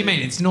said, what do you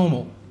mean? It's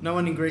normal. No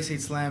one in Greece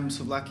eats lamb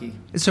souvlaki.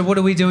 So what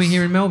are we doing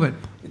here in Melbourne?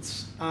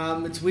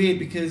 It's weird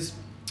because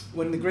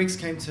when the Greeks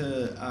came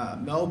to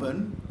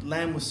Melbourne,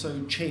 lamb was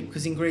so cheap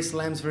because in Greece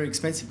lamb's very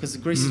expensive because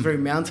Greece is very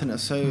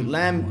mountainous. So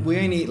lamb, we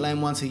only eat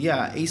lamb once a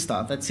year,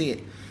 Easter. That's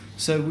it.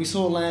 So we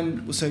saw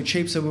lamb was so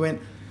cheap, so we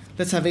went,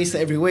 let's have Easter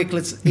every week.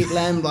 Let's eat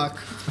lamb like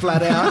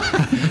flat out.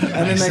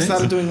 And then they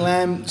started doing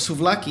lamb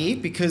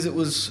souvlaki because it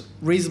was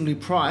reasonably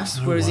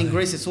priced. Whereas in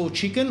Greece it's all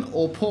chicken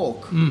or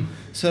pork.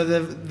 So,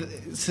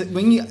 so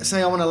when you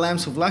say I want a lamb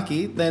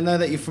souvlaki, they know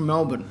that you're from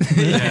Melbourne.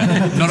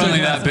 Yeah. Not only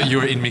that, but you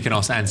were in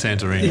Mykonos and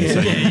Santorini,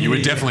 so you were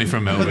definitely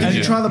from Melbourne. But did you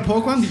yeah. try the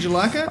pork one? Did you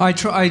like it? I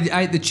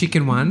ate the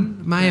chicken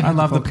one. May have I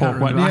love the pork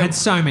one. I Yeah. had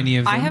so many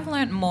of them. I have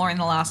learnt more in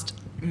the last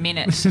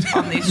minute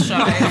on this show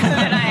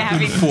than I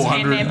have in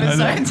 400. 10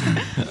 episodes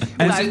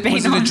that I've been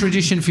Was it on. a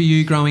tradition for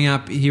you growing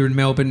up here in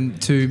Melbourne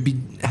to be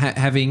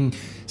having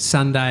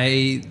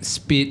Sunday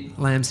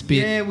lamb spit?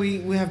 Yeah,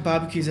 we have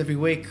barbecues every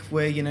week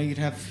where, you'd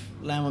have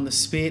lamb on the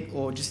spit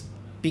or just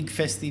big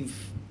festive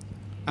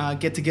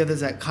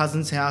get-togethers at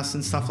cousins' house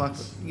and stuff like,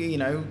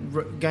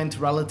 going to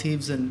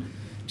relatives and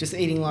just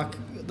eating like...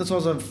 That's why I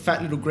was a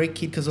fat little Greek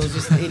kid because I was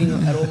just eating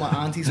at all my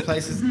aunties'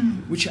 places,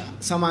 which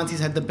some aunties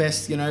had the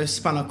best,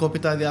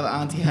 spanakopita, the other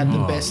auntie had the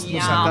best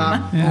Yum.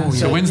 moussaka. Yeah. Oh,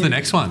 So when's the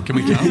next one? Can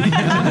we come? You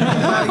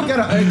go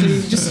to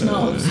Oakley, just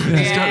smell. If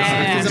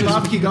there's a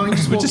barbecue going,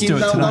 just walk just in. do it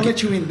They'll tonight.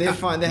 let you in. They're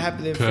fine. They're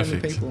happy. They're friendly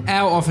Perfect. people.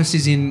 Our office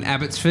is in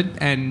Abbotsford,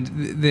 and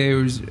there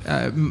was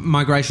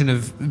migration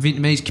of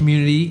Vietnamese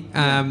community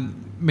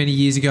many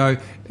years ago.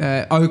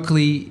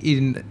 Oakley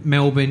in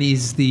Melbourne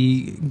is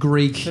the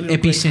Greek The little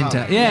Greek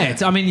epicenter. hub. Yeah,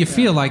 it's, I mean, you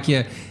feel like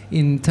you're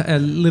in a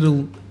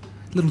little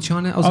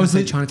China. I was going to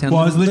say Chinatown.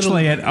 Well, I was Little-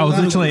 literally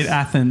little at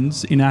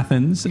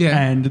Athens, Yeah.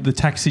 and the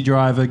taxi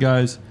driver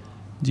goes,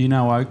 "Do you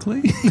know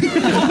Oakley?"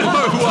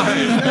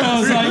 I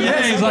was like,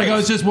 "Yeah." He's like, "I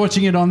was just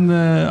watching it on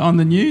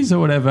the news or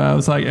whatever." I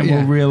was like, Yeah.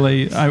 "Well,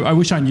 really, I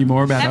wish I knew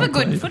more about They have a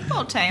Oakley." good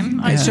football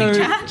team. Yeah. So- They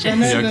Chargers. know,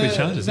 The Oakley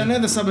Chargers, they know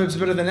the suburbs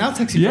better than our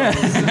taxi Yeah.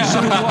 drivers.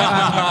 So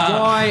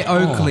why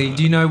Oakley?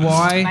 Do you know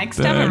why? Makes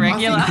them a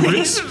regular. I think-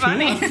 It's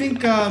funny. I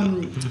think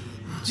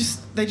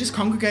they just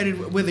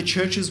congregated where the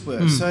churches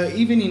were. So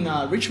even in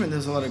Richmond,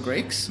 there's a lot of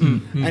Greeks,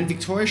 and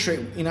Victoria Street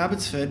in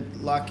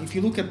Abbotsford. Like if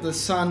you look at the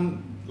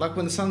sun, like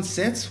when the sun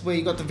sets, where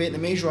you got the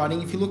Vietnamese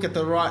writing. If you look at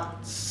the right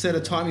set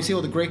of time, you see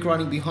all the Greek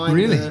writing behind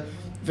Really? the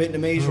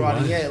Vietnamese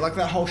writing. Yeah, like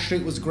that whole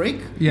street was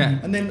Greek. Yeah.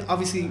 And then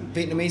obviously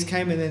Vietnamese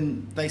came, and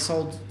then they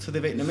sold to the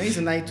Vietnamese,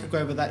 and they took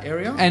over that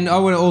area. And I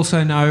want to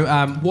also know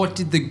what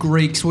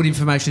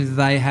information did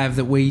they have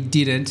that we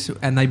didn't,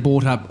 and they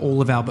bought up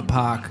all of Albert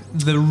Park,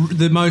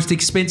 the most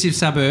expensive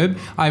suburb.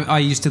 I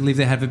used to live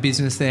there, have a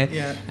business there,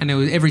 Yeah. and it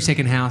was every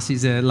second house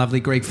is a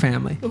lovely Greek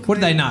family. Look, What do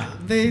they know?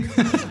 They,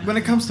 when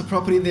it comes to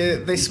property,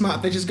 they're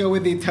smart. They just go where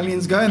the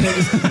Italians go, and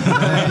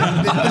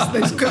they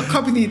just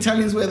copy the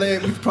Italians where they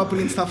with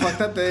property and stuff like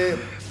that.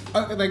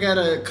 They go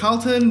to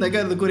Carlton, they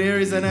go to the good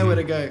areas, they know where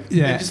to go.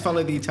 Yeah. They just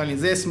follow the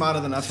Italians. They're smarter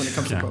than us when it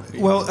comes to property.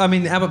 Well, I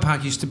mean, Albert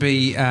Park used to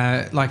be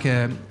like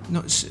a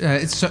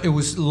it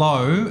was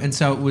low, and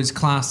so it was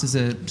classed as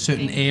a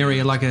certain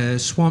area, like a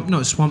swamp,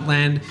 not a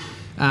swampland,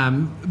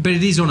 but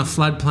it is on a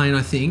floodplain,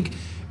 I think.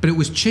 But it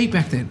was cheap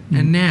back then,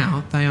 and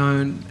now they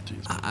own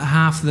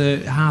half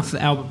the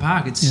Albert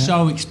Park. It's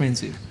so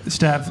expensive.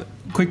 Stav,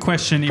 quick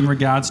question in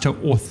regards to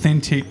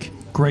authentic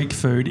Greek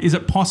food. Is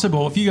it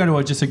possible, if you go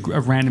to a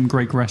random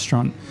Greek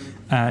restaurant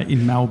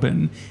in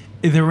Melbourne,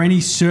 are there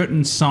any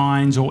certain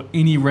signs or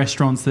any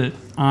restaurants that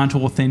aren't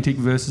authentic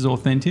versus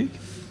authentic?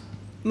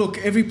 Look,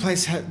 every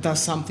place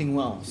does something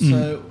well.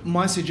 So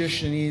my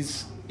suggestion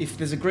is, if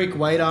there's a Greek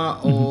waiter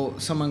or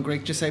someone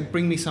Greek, just say,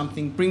 bring me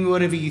something, bring me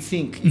whatever you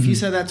think. If you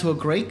say that to a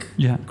Greek,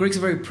 Greeks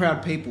are very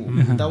proud people.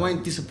 They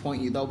won't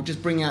disappoint you. They'll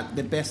just bring out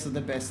the best of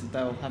the best that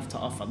they'll have to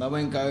offer. They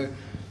won't go,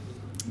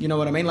 you know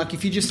what I mean? Like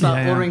if you just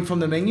start ordering from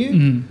the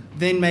menu,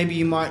 then maybe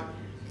you might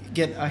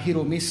get a hit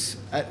or miss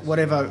at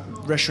whatever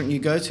restaurant you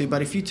go to.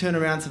 But if you turn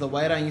around to the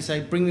waiter and you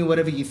say, bring me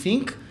whatever you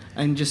think,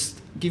 and just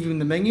give him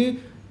the menu,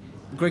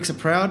 Greeks are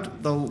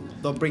proud.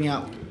 They'll bring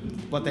out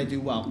what they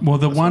do well. Well,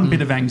 the one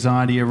bit of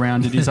anxiety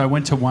around it is I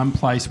went to one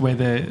place where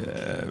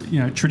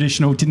the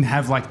traditional didn't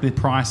have like the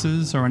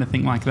prices or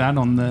anything like that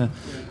on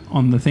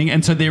the thing,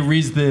 and so there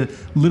is the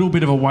little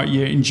bit of a what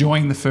you're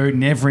enjoying the food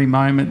in every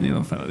moment. You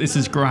know, this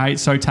is great,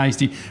 so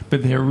tasty,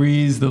 but there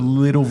is the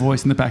little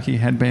voice in the back of your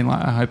head being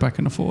like, I hope I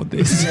can afford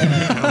this.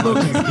 Look,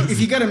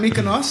 if you go to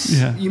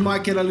Mykonos, you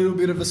might get a little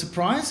bit of a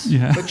surprise,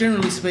 but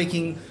generally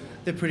speaking,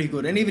 they're pretty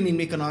good. And even in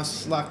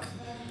Mykonos, like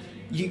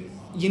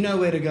you know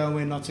where to go and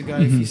where not to go.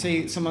 If you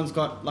see someone's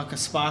got like a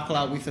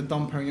sparkler with a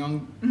Dom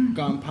Perignon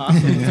going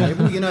past on the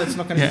table, you know it's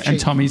not going to be cheap. And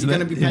Tommy's You're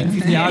going to be paying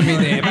 15 I'd be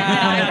there.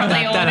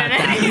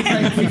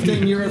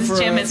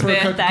 €15 for a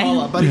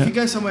Coca-Cola. But if you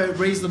go somewhere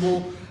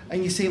reasonable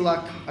and you see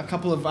like a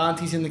couple of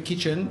aunties in the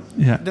kitchen,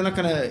 they're not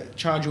going to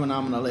charge you an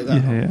arm and a leg.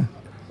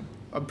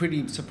 I'm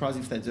pretty surprised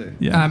if they do.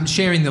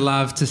 Sharing the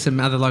love to some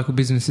other local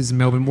businesses in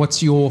Melbourne,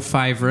 what's your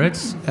favourite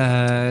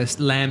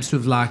lamb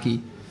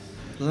souvlaki?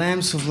 Lamb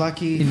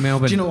souvlaki in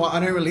Melbourne. Do you know what? I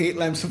don't really eat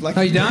lamb souvlaki.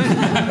 Oh, you don't?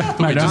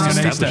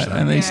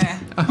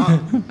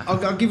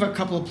 I'll give a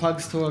couple of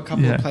plugs to a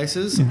couple of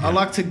places. I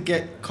like to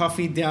get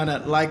coffee down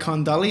at Lake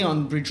Condully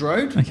on Bridge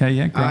Road.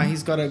 Okay, great.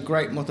 He's got a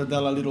great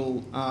mortadella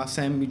little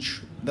sandwich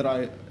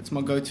it's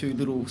my go-to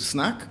little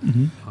snack.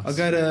 I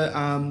go to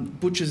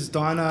Butcher's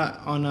Diner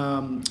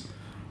on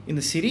in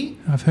the city.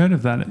 I've heard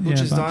of that.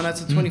 Butcher's Diner.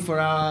 It's a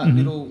 24-hour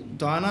little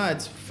diner.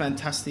 It's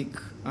fantastic.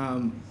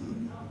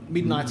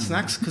 Midnight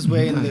snacks, because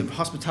we're in the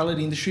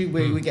hospitality industry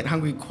where we get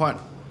hungry quite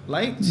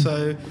late,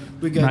 so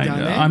we go down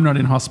there. I'm not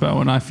in hospo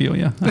and I feel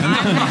you. I'm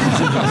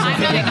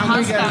not in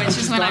hospo, it's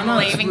just when I'm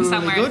leaving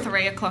somewhere at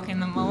 3 o'clock in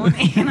the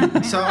morning.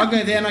 So I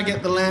go there and I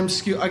get the lamb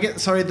skew.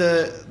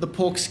 the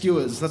pork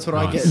skewers. That's what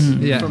I get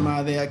from there,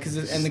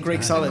 and the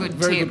Greek salad,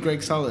 very good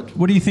Greek salad.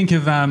 What do you think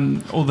of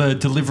all the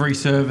delivery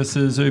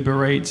services,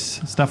 Uber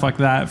Eats, stuff like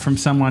that, from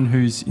someone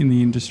who's in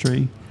the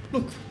industry?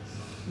 Look,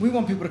 we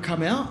want people to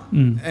come out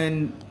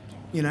and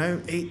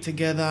eat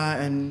together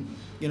and,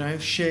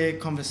 share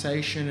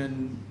conversation,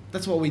 and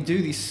that's what we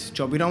do this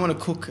job. We don't want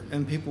to cook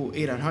and people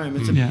eat at home.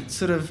 It's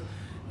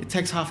it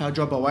takes half our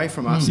job away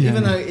from us.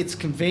 Even though it's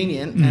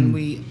convenient and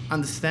we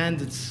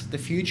understand it's the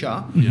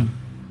future,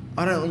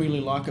 I don't really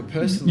like it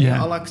personally.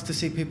 I like to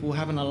see people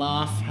having a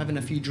laugh, having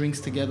a few drinks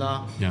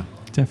together. Yeah,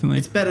 definitely.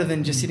 It's better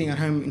than just sitting at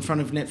home in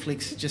front of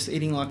Netflix, just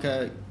eating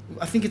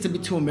I think it's a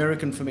bit too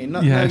American for me.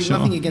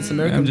 Nothing against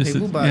American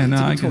people, but it's a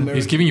bit too American.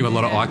 He's giving you a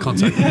lot of eye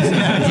contact.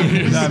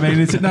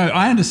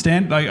 I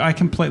understand. I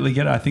completely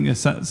get it. I think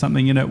there's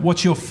something in it.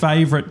 What's your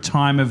favourite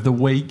time of the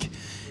week?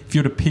 If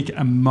you were to pick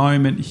a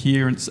moment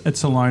here at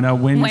Salona,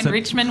 when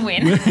Richmond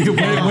win.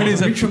 when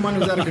is it? Richmond one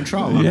was out of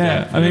control.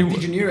 De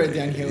Janeiro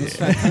down here was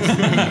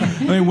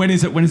fantastic. When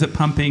is it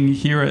pumping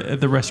here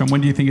at the restaurant?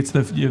 When do you think it's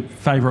your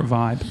favourite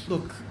vibe?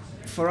 Look,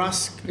 for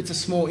us, it's a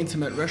small,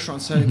 intimate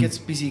restaurant, so it gets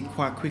busy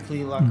quite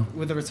quickly. Like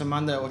whether it's a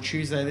Monday or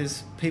Tuesday,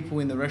 there's people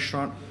in the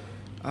restaurant.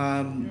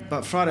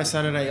 But Friday,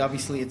 Saturday,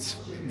 obviously, it's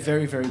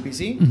very, very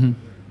busy.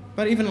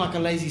 But even like a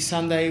lazy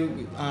Sunday,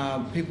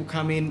 people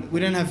come in. We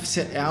don't have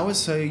set hours,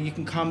 so you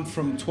can come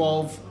from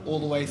 12 all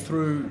the way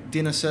through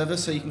dinner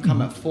service. So you can come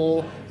at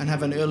 4 and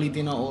have an early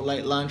dinner or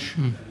late lunch.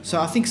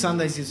 So I think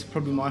Sundays is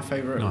probably my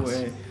favourite,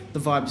 where the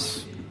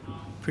vibe's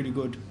pretty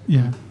good.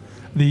 Yeah.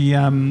 The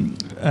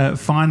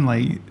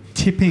finally,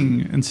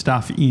 tipping and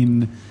stuff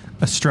in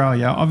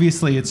Australia,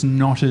 obviously it's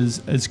not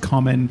as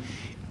common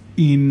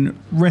in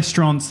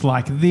restaurants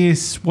like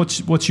this.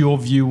 What's your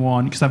view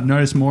on, because I've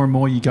noticed more and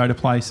more you go to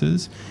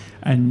places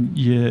and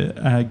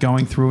you're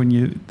going through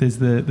and there's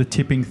the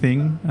tipping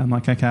thing. I'm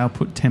like, okay, I'll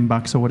put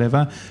 $10 or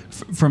whatever.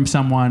 From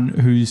someone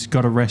who's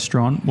got a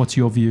restaurant, what's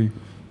your view?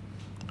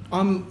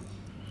 I'm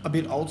a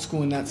bit old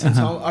school in that sense.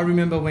 I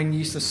remember when you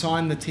used to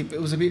sign the tip,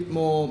 it was a bit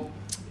more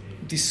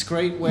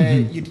discreet, where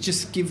you'd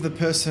just give the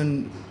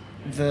person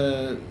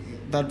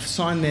they'd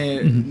sign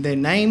their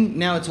name.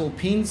 Now it's all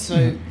pinned,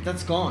 so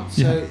that's gone.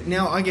 So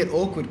now I get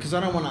awkward because I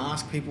don't want to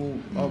ask people,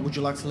 would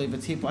you like to leave a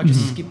tip? I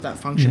just skip that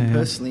function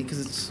personally, because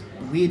it's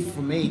weird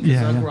for me,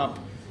 because I grew up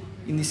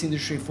in this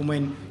industry from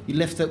when you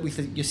left it with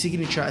your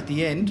signature at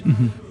the end.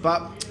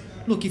 But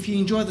look, if you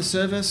enjoy the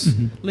service,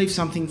 leave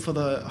something for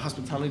the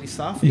hospitality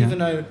staff, even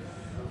though,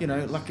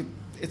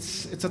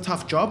 it's a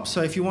tough job.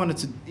 So if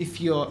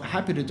you're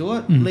happy to do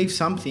it, leave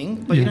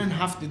something, but you don't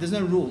have to. There's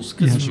no rules,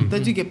 because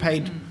they do get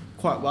paid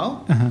quite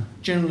well.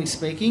 Generally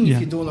speaking, if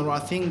you're doing the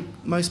right thing,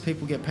 most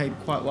people get paid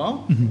quite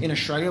well in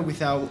Australia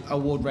with our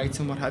award rates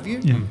and what have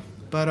you.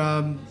 But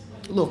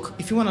look,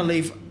 if you want to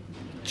leave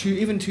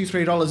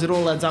 $2-3, it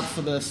all adds up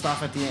for the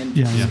staff at the end.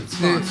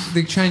 It's nice.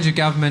 The change of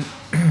government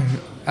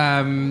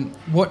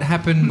what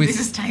happened with... This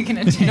is taking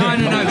a turn.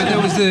 No. But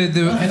there was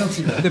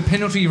the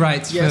penalty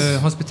rates for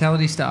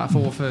hospitality staff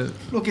or for...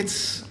 Look,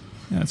 it's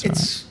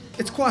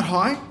quite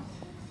high.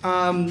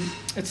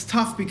 It's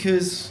tough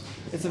because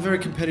it's a very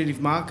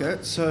competitive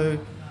market. So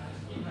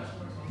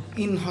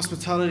in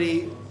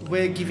hospitality,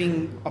 we're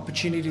giving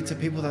opportunity to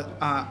people that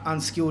are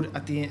unskilled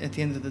at the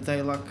end of the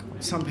day. Like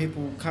some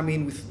people come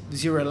in with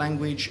zero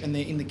language and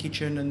they're in the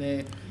kitchen and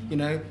they're,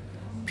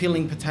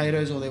 peeling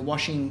potatoes or they're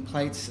washing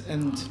plates,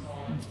 and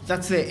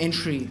that's their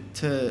entry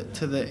to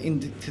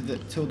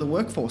the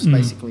workforce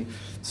basically.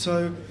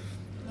 So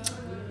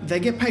they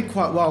get paid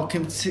quite well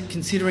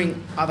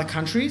considering other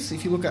countries.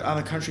 If you look at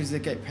other countries, they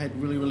get paid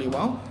really, really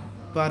well.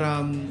 But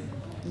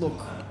look,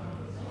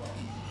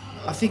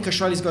 I think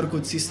Australia's got a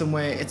good system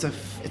where it's a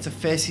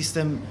fair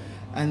system,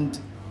 and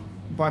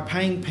by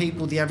paying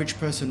people, the average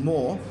person,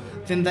 more,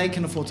 then they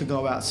can afford to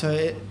go out. So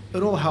it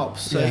all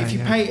helps. So if you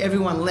pay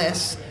everyone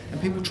less and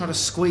people try to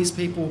squeeze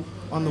people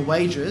on the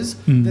wages,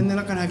 then they're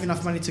not going to have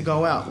enough money to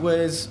go out.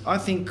 Whereas I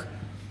think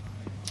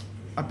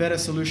a better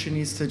solution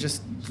is to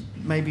just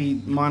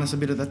maybe minus a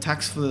bit of the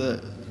tax for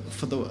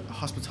the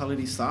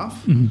hospitality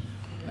staff,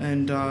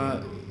 and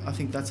I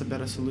think that's a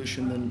better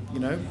solution than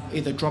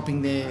either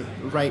dropping their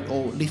rate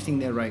or lifting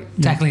their rate.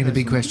 Tackling the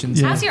big questions.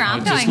 How's your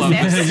arm going,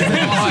 Seth?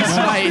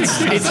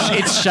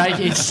 It's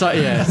shaky. It's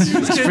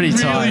pretty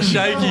tight. Really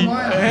shaky.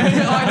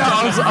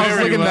 I was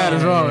looking at that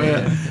as well.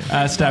 Yeah.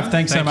 Stav,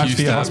 thanks so much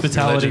for your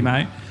hospitality,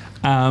 mate.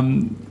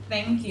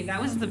 Thank you. That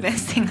was the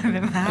best thing I've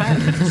ever had.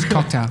 It's a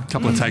cocktail. A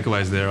couple of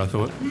takeaways there, I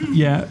thought.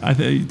 Yeah,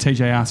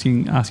 TJ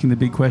asking the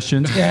big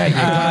questions.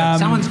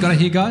 Someone's got it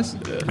here, guys.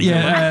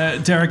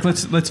 Derek,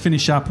 let's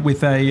finish up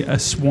with a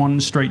Swan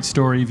Street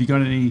story. Have you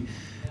got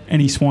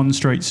any Swan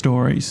Street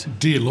stories?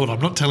 Dear Lord,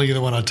 I'm not telling you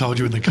the one I told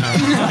you in the car.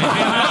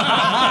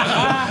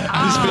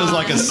 This feels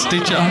like a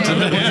stitch up to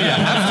me. You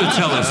have to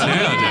tell us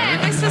now,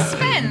 Derek. The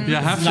suspense. You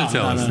have to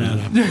tell us now.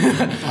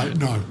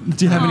 No.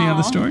 Do you have any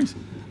other stories?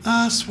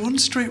 Swan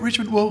Street,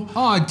 Richmond. Well,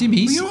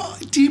 Dimmies.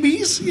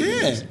 Dimmies,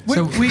 yeah.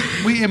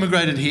 We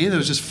emigrated here. There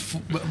was just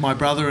my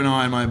brother and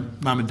I and my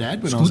mum and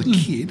dad when I was a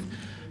kid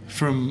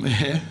from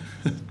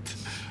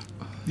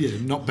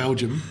not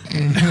Belgium,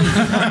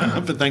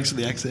 but thanks for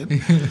the accent.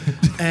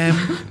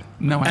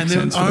 No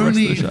accents. And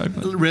the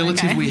only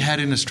relative we had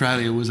in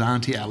Australia was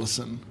Auntie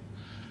Alison.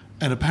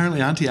 And apparently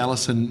Auntie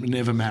Alison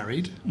never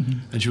married,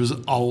 and she was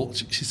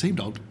old. She seemed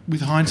old. With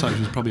hindsight, she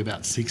was probably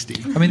about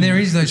 60. I mean, there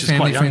is those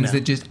family friends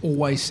that just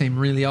always seem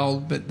really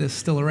old, but they're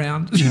still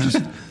around. She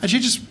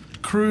just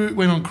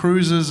went on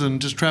cruises and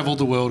just travelled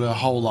the world her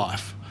whole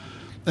life.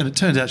 And it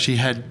turns out she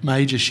had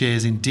major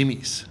shares in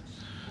Dimmies.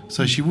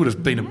 So she would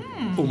have been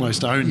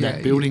almost owned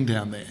that building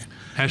down there.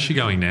 How's she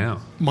going now?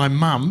 My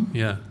mum,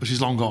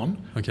 she's long gone.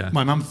 Okay.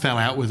 My mum fell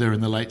out with her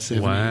in the late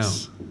 70s. Wow.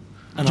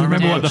 And do you I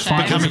remember what the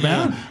fight was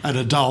about? An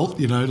adult,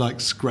 like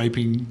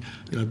scraping,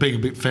 being a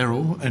bit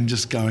feral and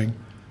just going,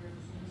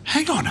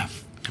 hang on a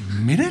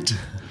minute.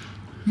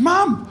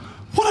 Mum,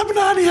 what happened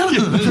to Auntie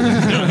Alison?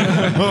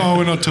 Oh,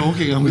 we're not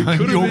talking. I'm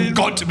going, you've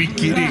got to be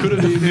kidding. Could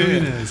have been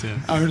millionaires,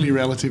 Only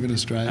relative in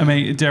Australia. I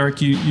mean,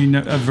 Derek, you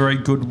are very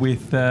good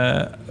with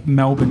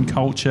Melbourne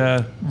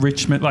culture,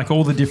 Richmond, like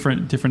all the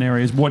different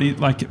areas. What is,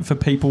 like, for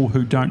people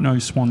who don't know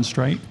Swan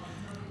Street,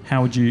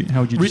 how would you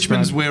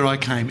Richmond's describe? where I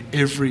came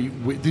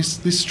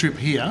this strip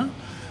here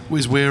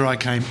was where I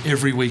came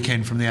every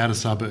weekend from the outer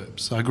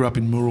suburbs. So I grew up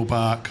in Murrell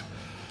Park,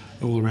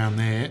 all around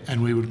there,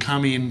 and we would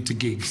come in to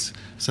gigs.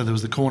 So there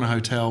was the Corner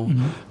Hotel,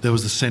 there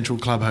was the Central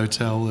Club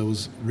Hotel, there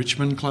was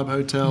Richmond Club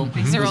Hotel.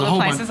 These are all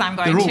the places I'm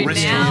going to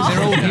now.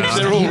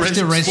 They're all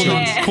restaurants.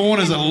 Yeah.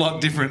 Corner's a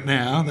lot different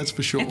now, that's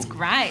for sure. It's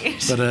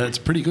great. But it's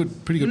pretty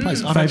good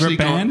place. I've Favourite actually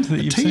band got that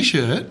a you've seen?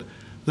 T-shirt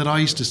that I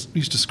used to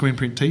screen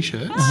print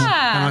T-shirts, and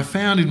I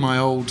found in my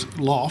old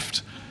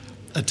loft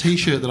a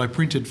T-shirt that I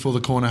printed for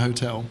the Corner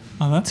Hotel.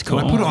 Oh, that's cool.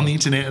 So I put it on the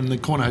internet, and the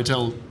Corner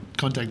Hotel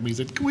contacted me and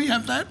said, "Can we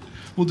have that?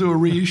 We'll do a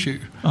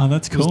reissue." Oh,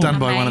 that's cool. It was done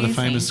by one of the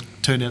Amazing.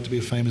 turned out to be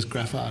a famous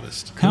graph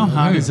artist. How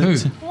hard is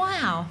it?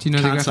 Wow. Do you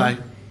know Can't the say.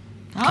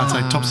 Can't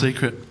say. Top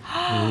secret.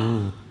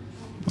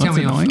 Tell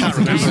me off. Can't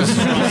remember.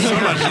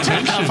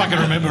 I can't fucking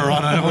remember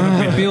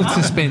right. Build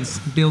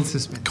suspense.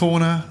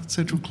 Corner,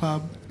 Central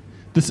Club.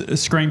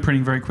 This screen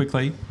printing very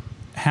quickly.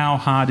 How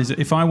hard is it?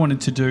 If I wanted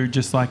to do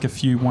just like a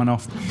few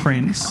one-off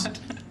prints,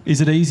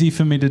 is it easy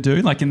for me to do,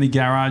 like in the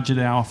garage at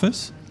our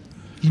office?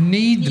 You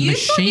need the You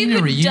machinery.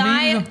 thought you could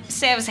dye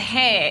Sev's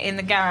hair in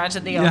the garage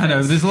at the office. Yeah, I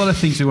know. There's a lot of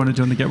things we want to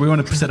do in the garage. We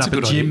want to set up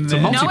a gym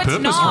there. No, it's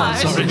not.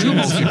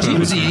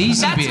 Gym's the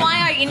easy That's bit.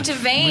 why I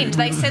intervened.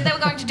 They said they were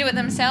going to do it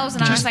themselves,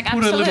 and I was like,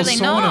 Put a little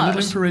absolutely sauna, a not.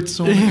 little infrared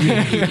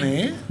sauna in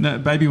there. No,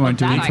 baby won't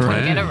do That I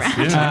infrared. can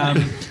get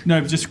around.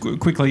 No, just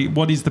quickly,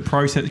 what is the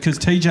process? Because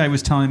TJ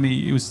was telling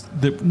me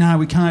no,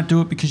 we can't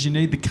do it because you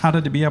need the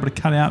cutter to be able to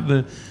cut out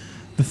the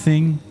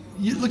thing.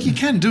 Look, you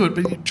can do it,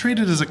 but you treat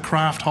it as a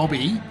craft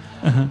hobby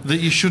that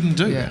you shouldn't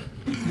do. Yeah.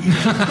 What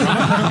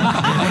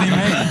do you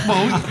mean?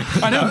 Well,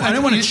 I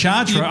don't want to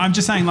charge for it. I'm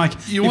just saying, like,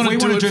 if we want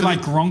to do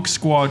like Gronk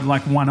Squad,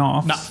 like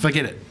one-offs. No,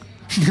 forget it.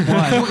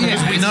 Why?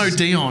 Because we know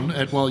Dion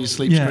at While You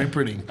Sleep Yeah. screen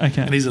printing.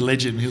 Okay. And he's a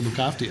legend. He'll look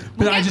after you.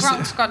 We'll But I get just-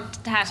 Gronk's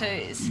got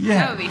tattoos. Yeah.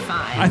 That would be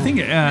fine. I think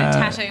the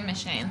tattoo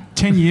machine.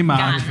 10-year mark.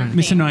 Gun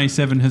Mr. thing.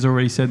 97 has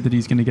already said that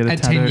he's going to get a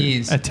At tattoo 10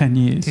 years. at 10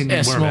 years. 10 Yeah,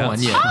 years. small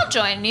one. Yeah. I'll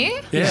join you.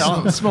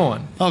 Yeah, Small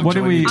one. I'll What do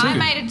join we- you too. I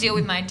made a deal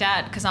with my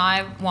dad because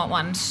I want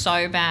one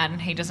so bad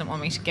and he doesn't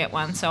want me to get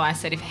one. So I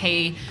said if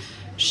he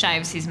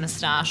shaves his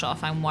moustache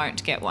off, I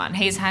won't get one.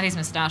 He's had his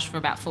moustache for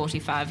about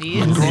 45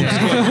 years. And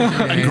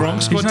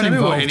Gronk's He's got not tattoo or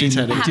involved any in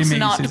tattoo? Perhaps Dimmy's,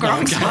 not is it?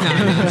 Gronk's.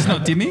 It's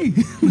not Dimmy.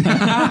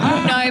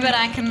 No, but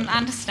I can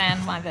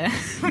understand why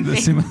The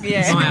sim-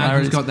 yeah. My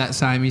uncle's got that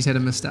same. He's had a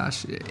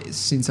moustache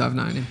since I've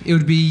known him. It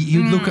would be. He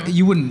would look.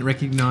 You wouldn't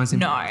recognise him.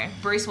 No,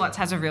 Bruce Watts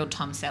has a real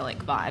Tom Selleck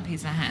vibe.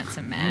 He's a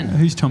handsome man.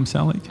 Who's Tom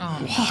Selleck? Oh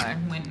no,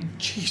 when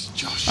Jeez,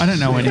 Josh. I don't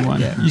know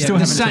anyone. You still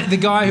the, haven't. the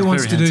guy who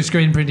wants very to do handsome.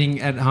 screen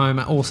printing at home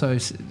also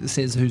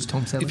says who's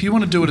Tom Selleck. If you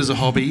want to do it as a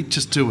hobby,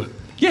 just do it.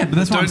 Yeah, but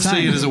that's what I'm Don't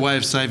saying. see it as a way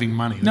of saving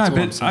money. No, That's all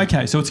I'm but saying.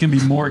 okay, so it's going to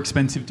be more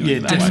expensive doing Yeah,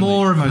 it that and way.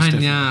 more of a Most pain in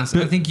the ass.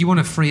 I think you want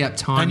to free up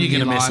time. And in you're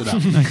your going to mess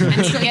life. it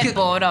up. and you get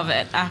bored of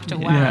it after a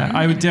while. Yeah,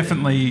 I would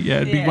definitely. Yeah,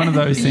 it'd be one of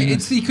those It's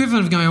things. the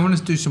equivalent of going, I want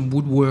to do some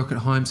woodwork at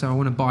home, so I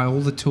want to buy all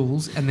the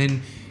tools, and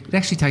then it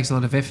actually takes a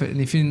lot of effort.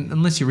 And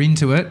unless you're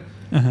into it,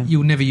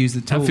 you'll never use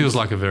the tools. That feels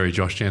like a very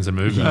Josh Jansen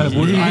move. Wood.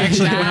 I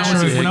actually, Yeah. when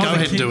I was, Yeah, when I go was a ahead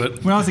and kid, do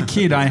it. when I was a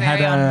kid, I It's had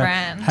very on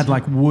brand. had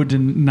like wood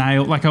and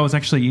nail. Like I was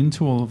actually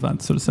into all of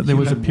that sort of stuff. There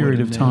was a had period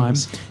wood of and time.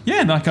 nails.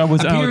 Yeah, like I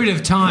was a period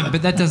of time,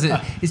 but that doesn't. I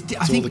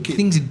all think the kid.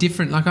 things are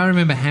different. Like I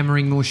remember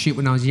hammering more shit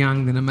when I was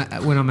young than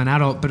when I'm an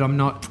adult, but I'm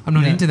not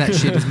into that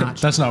shit as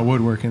much. That's not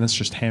woodworking. That's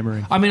just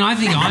hammering. I mean, I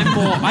think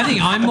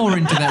I'm more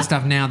into that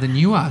stuff now than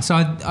you are. So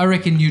I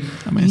reckon you'd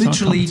I mean, it's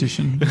literally not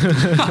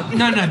competition.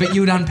 no, but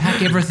you would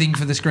unpack everything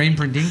for the screen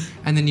printing,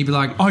 and then you'd be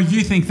like, Oh,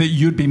 you think that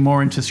you'd be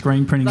more into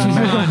screen printing than me?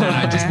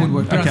 no, just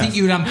woodwork. But Okay. I think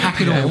you would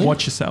unpack it Yeah, all.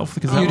 watch yourself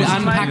because that You'd was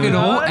unpack it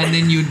all, and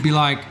then you'd be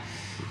like,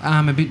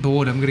 I'm a bit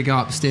bored. I'm going to go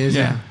upstairs.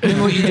 Yeah. now. You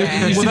know what you do? You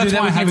used Well, to that's do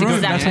why I that with haven't your got,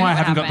 room. that's Exactly why I what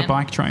haven't got the happened.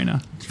 bike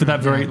trainer for that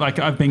very. Like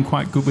I've been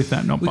quite good with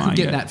that. Not We buying could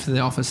get it. that for the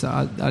office.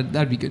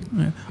 That'd be good.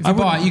 Yeah. If you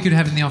buy it, you could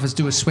have it in the office,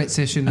 do a sweat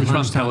session. Which at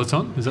one's lunchtime.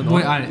 Peloton? Is that the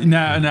Well, one?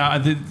 No.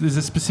 There's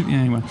a specific.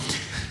 Anyway,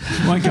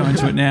 won't go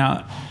into it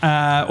now.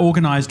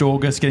 Organised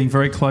August, getting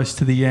very close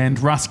to the end.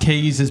 Russ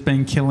Keys has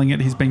been killing it.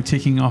 He's been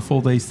ticking off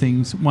all these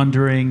things.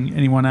 Wondering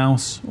anyone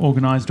else?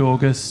 Organised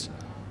August,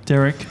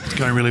 Derek. It's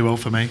going really well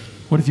for me.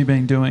 What have you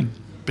been doing?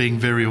 Being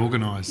very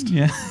organised.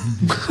 Yeah.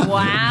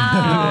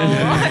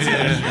 Wow.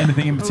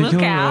 Anything in particular?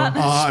 Look out. or-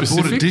 I bought a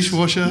Specifics?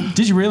 dishwasher.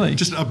 Did you really?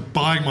 Just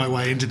buying my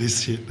way into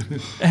this shit.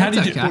 How did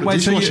That's you? okay. Bought a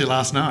dishwasher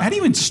last night. How do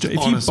you install? If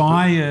you Honest,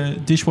 buy a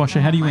dishwasher,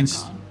 how do you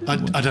install? I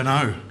don't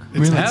know.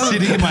 It's Really? like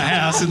sitting in my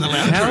house in the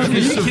lounge How room. have you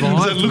Does it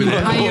survived look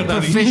without- like Pay a all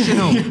that?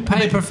 professional.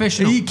 Pay a Are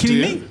professional. you kidding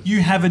Do me?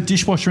 You have a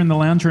dishwasher in the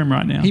lounge room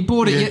right now. He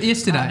bought it Yeah.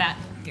 yesterday. That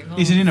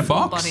Is it in a full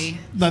box? body.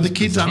 No, the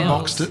kids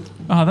unboxed it.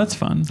 Oh, that's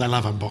fun. They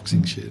love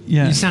unboxing shit.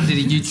 Yeah. Your son did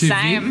a YouTube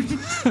Same.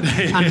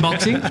 video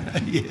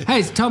unboxing. Hey,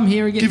 it's Tom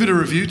here again. Give it a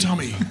review,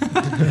 Tommy.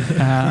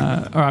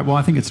 All right. Well,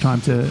 I think it's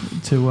time to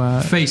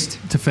feast. feast.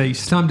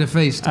 It's time to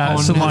feast on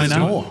Salona. There's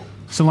more.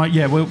 So, like,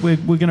 yeah, we're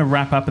going to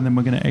wrap up and then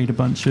we're going to eat a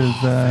bunch of.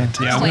 Yeah, I'm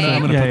Sweet. going to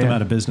put them yeah.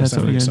 out of business.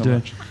 That's what we're so gonna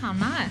much. Oh,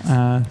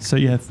 nice. So,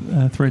 yeah,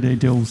 3D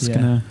Dill's Yeah.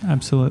 going to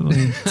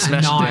absolutely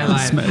Annihilate.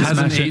 Hasn't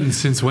smash it. eaten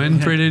since when,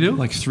 3D deal?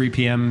 Like 3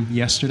 p.m.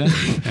 yesterday.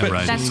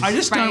 Outrageous. That's I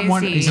just don't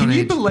want. crazy. Can on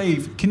you edge.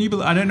 believe?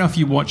 I don't know if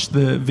you watched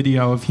the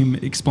video of him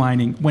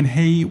explaining when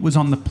he was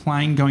on the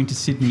plane going to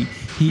Sydney.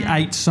 He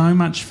ate so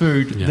much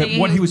food Yeah. that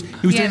what he was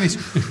Yeah. doing this.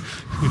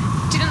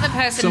 Didn't the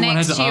person Someone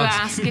next had to to you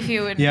ask. ask if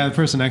you would? Yeah, the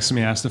person next to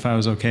me asked if I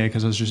was okay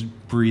because I was just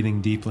breathing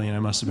deeply and I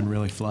must have been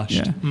really flushed.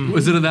 Yeah,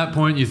 Was it at that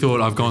point you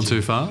thought I've gone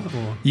too far?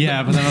 Or?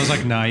 Yeah, but then I was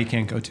like, nah, you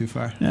can't go too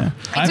far. yeah. I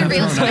It's a haven't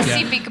real thrown up yet.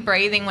 specific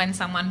breathing when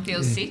someone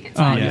feels sick. It's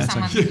Oh, like yeah, if it's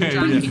someone's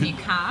drunk in your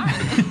car.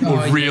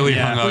 Or really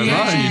yeah. hungover?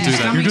 Yeah. You do that.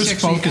 Stomach's You're just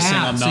actually focusing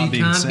out, on so not you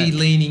being can't sick. be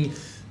leaning.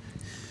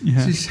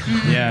 Yeah. Just-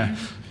 Yeah.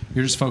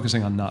 You're just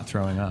focusing on not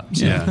throwing up.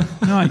 So. Yeah.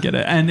 No, I get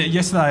it. And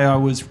yesterday I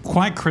was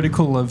quite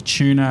critical of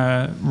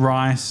tuna,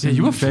 rice, Yeah, and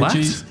you were flat.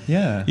 veggies.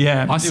 Yeah.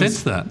 Yeah, I it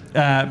sensed was,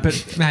 that.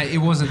 but Mate, it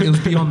wasn't. It was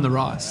beyond the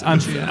rice. I'm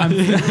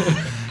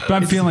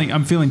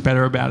feeling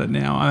better about it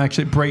now. I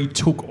actually Bree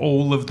took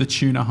all of the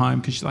tuna home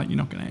because she's like, you're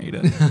not going to eat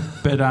it.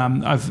 But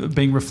I've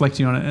been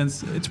reflecting on it,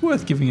 and it's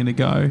worth giving it a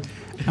go.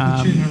 Tuna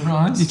and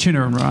rice? Yeah,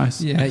 tuna and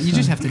rice. Yeah, you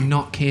just have to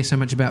not care so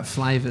much about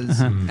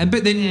flavors, Uh-huh. and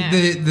but then Yeah.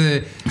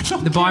 the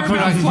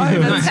byproduct.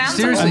 flavours. No, Sounds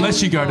seriously,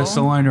 Unless you go to awful.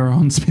 Salona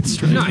on Smith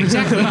Street. no,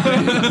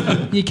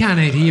 exactly. You can't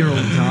eat here all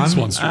the time.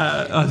 Swan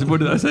Street. What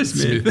did I say,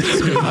 Smith?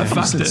 I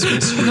fucked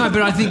it. No,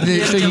 but I think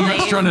that so you.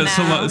 Restaurant at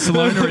now.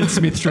 Salona and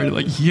Smith Street,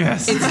 like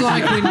yes.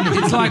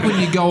 It's like when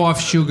you go off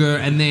sugar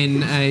and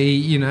then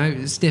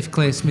a Steph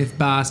Claire Smith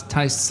bar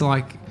tastes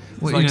like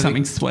It's like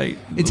something sweet.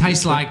 It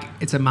tastes like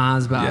it's a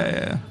Mars bar.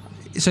 Yeah.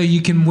 So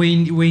you can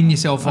wean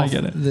yourself I off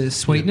get it. the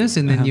sweetness,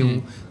 and then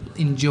you'll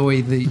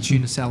enjoy the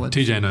tuna salad.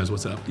 TJ knows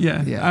what's up.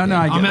 Yeah. Yeah, Oh, no,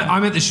 I get that.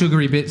 I'm at the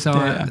sugary bit, so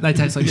Yeah. they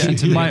taste like shit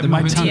to me at the my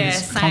moment. tongue Yeah,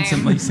 is same.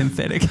 constantly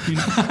synthetic.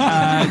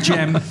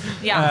 Gem,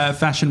 Yeah.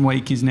 Fashion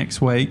Week is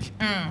next week.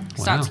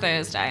 Starts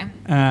Thursday.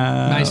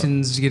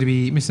 Mason's going to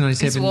be Mr. 97.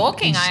 He's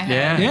walking, I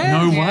heard. Yeah.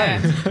 No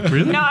Yeah. way.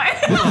 Really? No.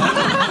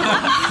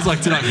 It's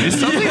like, did I miss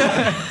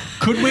something?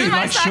 Could we?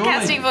 My Like,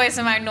 sarcastic surely. voice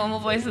and my normal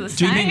voice are the Do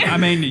same. you think? I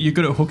mean, you're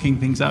good at hooking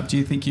things up. Do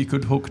you think you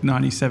could hook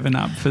 97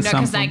 up for no,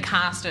 because they something?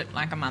 cast it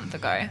like a month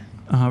ago.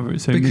 So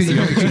Because missing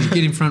you out. could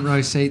get in front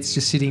row seats,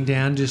 just sitting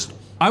down, just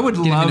I would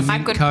Get a bit love. of I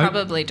could Coke.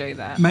 probably do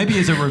that. Maybe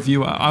as a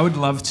reviewer, I would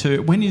love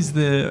to. When is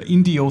the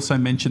Indy also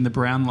mentioned the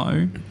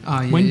Brownlow?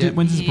 Oh, yeah, when yeah.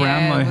 when does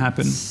Brownlow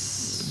happen?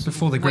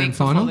 before the Week grand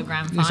before final. the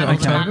grand Is it final,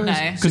 October?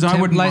 Monday. Because I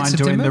wouldn't Late mind doing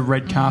September? the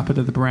red carpet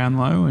of the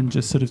Brownlow and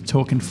just sort of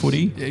talking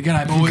footy. Yeah,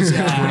 g'day boys.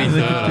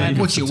 23rd.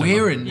 What you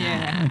wearing?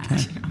 Yeah.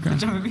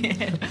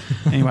 Okay.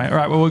 Anyway, all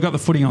right. Well, we've got the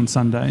footy on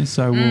Sunday,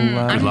 so we'll. I'm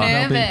that'll be-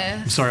 I'm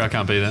nervous. sorry I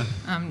can't be there.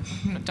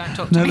 Don't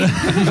talk to No, me.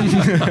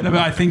 no, but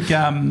I think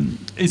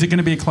is it going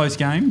to be a close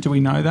game? Do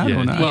we know that Yeah.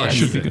 or no? Well, it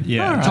should be. good.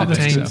 Yeah. All right. Top I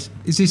think teams.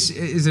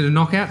 Is it a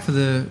knockout for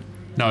the?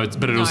 No,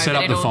 but it'll No, set but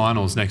up the it'll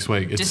finals next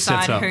week. It Decide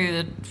sets up. who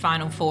the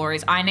final four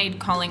is. I need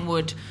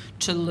Collingwood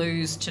to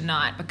lose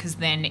tonight because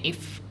then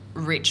if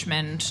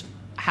Richmond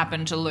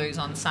happen to lose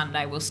on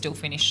Sunday, we'll still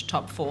finish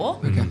top four.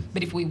 Okay.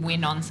 But if we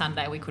win on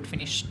Sunday, we could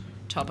finish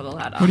top of the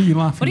ladder. What are you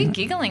laughing What are you at?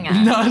 giggling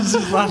at? No, I was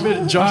just laughing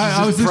at Josh.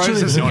 I was literally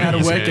processing how to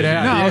nodding work his it head.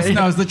 out.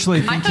 No, I was literally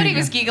I thinking. thought he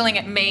was giggling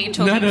at me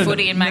talking no.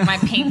 footy in my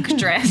pink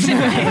dress. In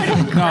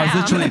my No, I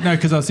was literally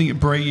because I was thinking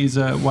Bree is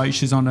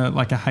she's on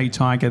a Hey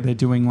Tiger. They're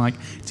doing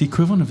it's the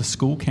equivalent of a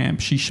school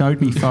camp. She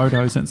showed me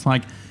photos and it's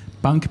like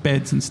bunk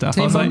beds and stuff.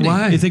 I was like, Team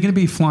is there going to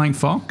be a flying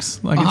fox?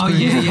 Oh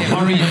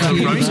yeah.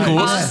 Rose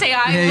course. Oh, see,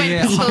 I went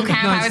yeah. to school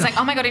camp. No, I it's was like,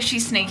 oh my God, is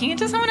she sneaking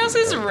into someone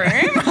else's room?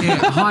 Yeah,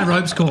 high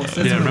ropes course. That's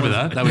Yeah, what it remember was.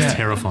 that? That was Yeah.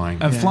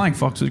 terrifying. A flying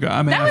fox was great.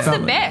 I mean, That I was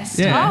felt the best.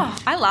 Yeah. Oh,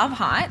 I love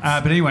heights.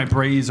 But anyway,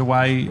 Bree is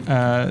away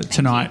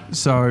tonight,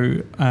 so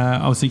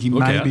I was thinking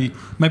Look out.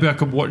 maybe I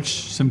could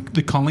watch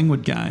the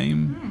Collingwood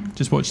game,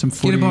 just watch some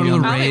footy. Get a bottle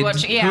of I'll be red.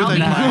 watching. Yeah, I'll be Is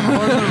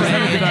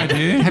that a good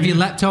idea? Have your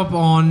laptop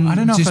on. I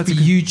don't know if just that's be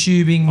a good-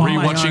 YouTubing.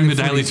 Rewatching the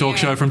Daily footy. Talk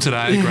Show from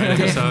today. Great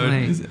episode.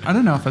 Definitely. I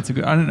don't know if that's a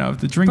good. I don't know if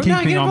the But drinking no,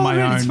 thing get a on bottle my of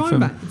red. own. It's fine, for-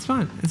 mate. It's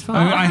fine. It's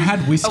fine. I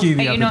had whiskey are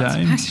the you other not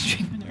day. supposed to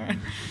drink on your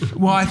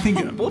own? Well, I think.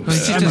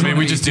 I mean,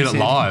 we just did it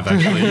live,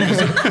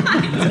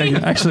 actually.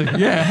 Actually,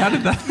 yeah. How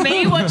did that?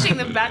 Me watching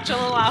The Bachelor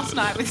last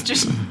night with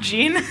just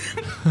gin.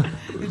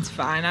 It's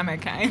fine. I'm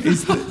okay.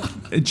 Is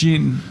the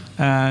gin?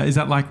 Is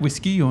that like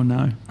whiskey or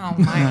no? Oh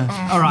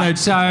my. All right,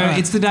 so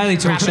it's the Daily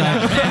Talk Show,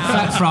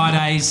 Fat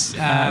Fridays.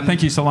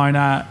 Thank you,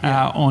 Salona,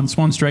 on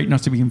Swan Street,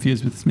 not to be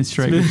confused with Smith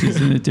Street, which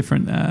is in a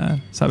different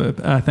suburb.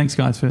 Thanks,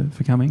 guys, for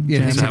coming. Yeah,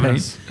 Jan thanks and for having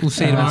Pete. us. We'll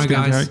see you tomorrow, Scott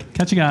and guys. Derek.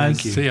 Catch you guys.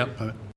 Thank you. See ya. Bye.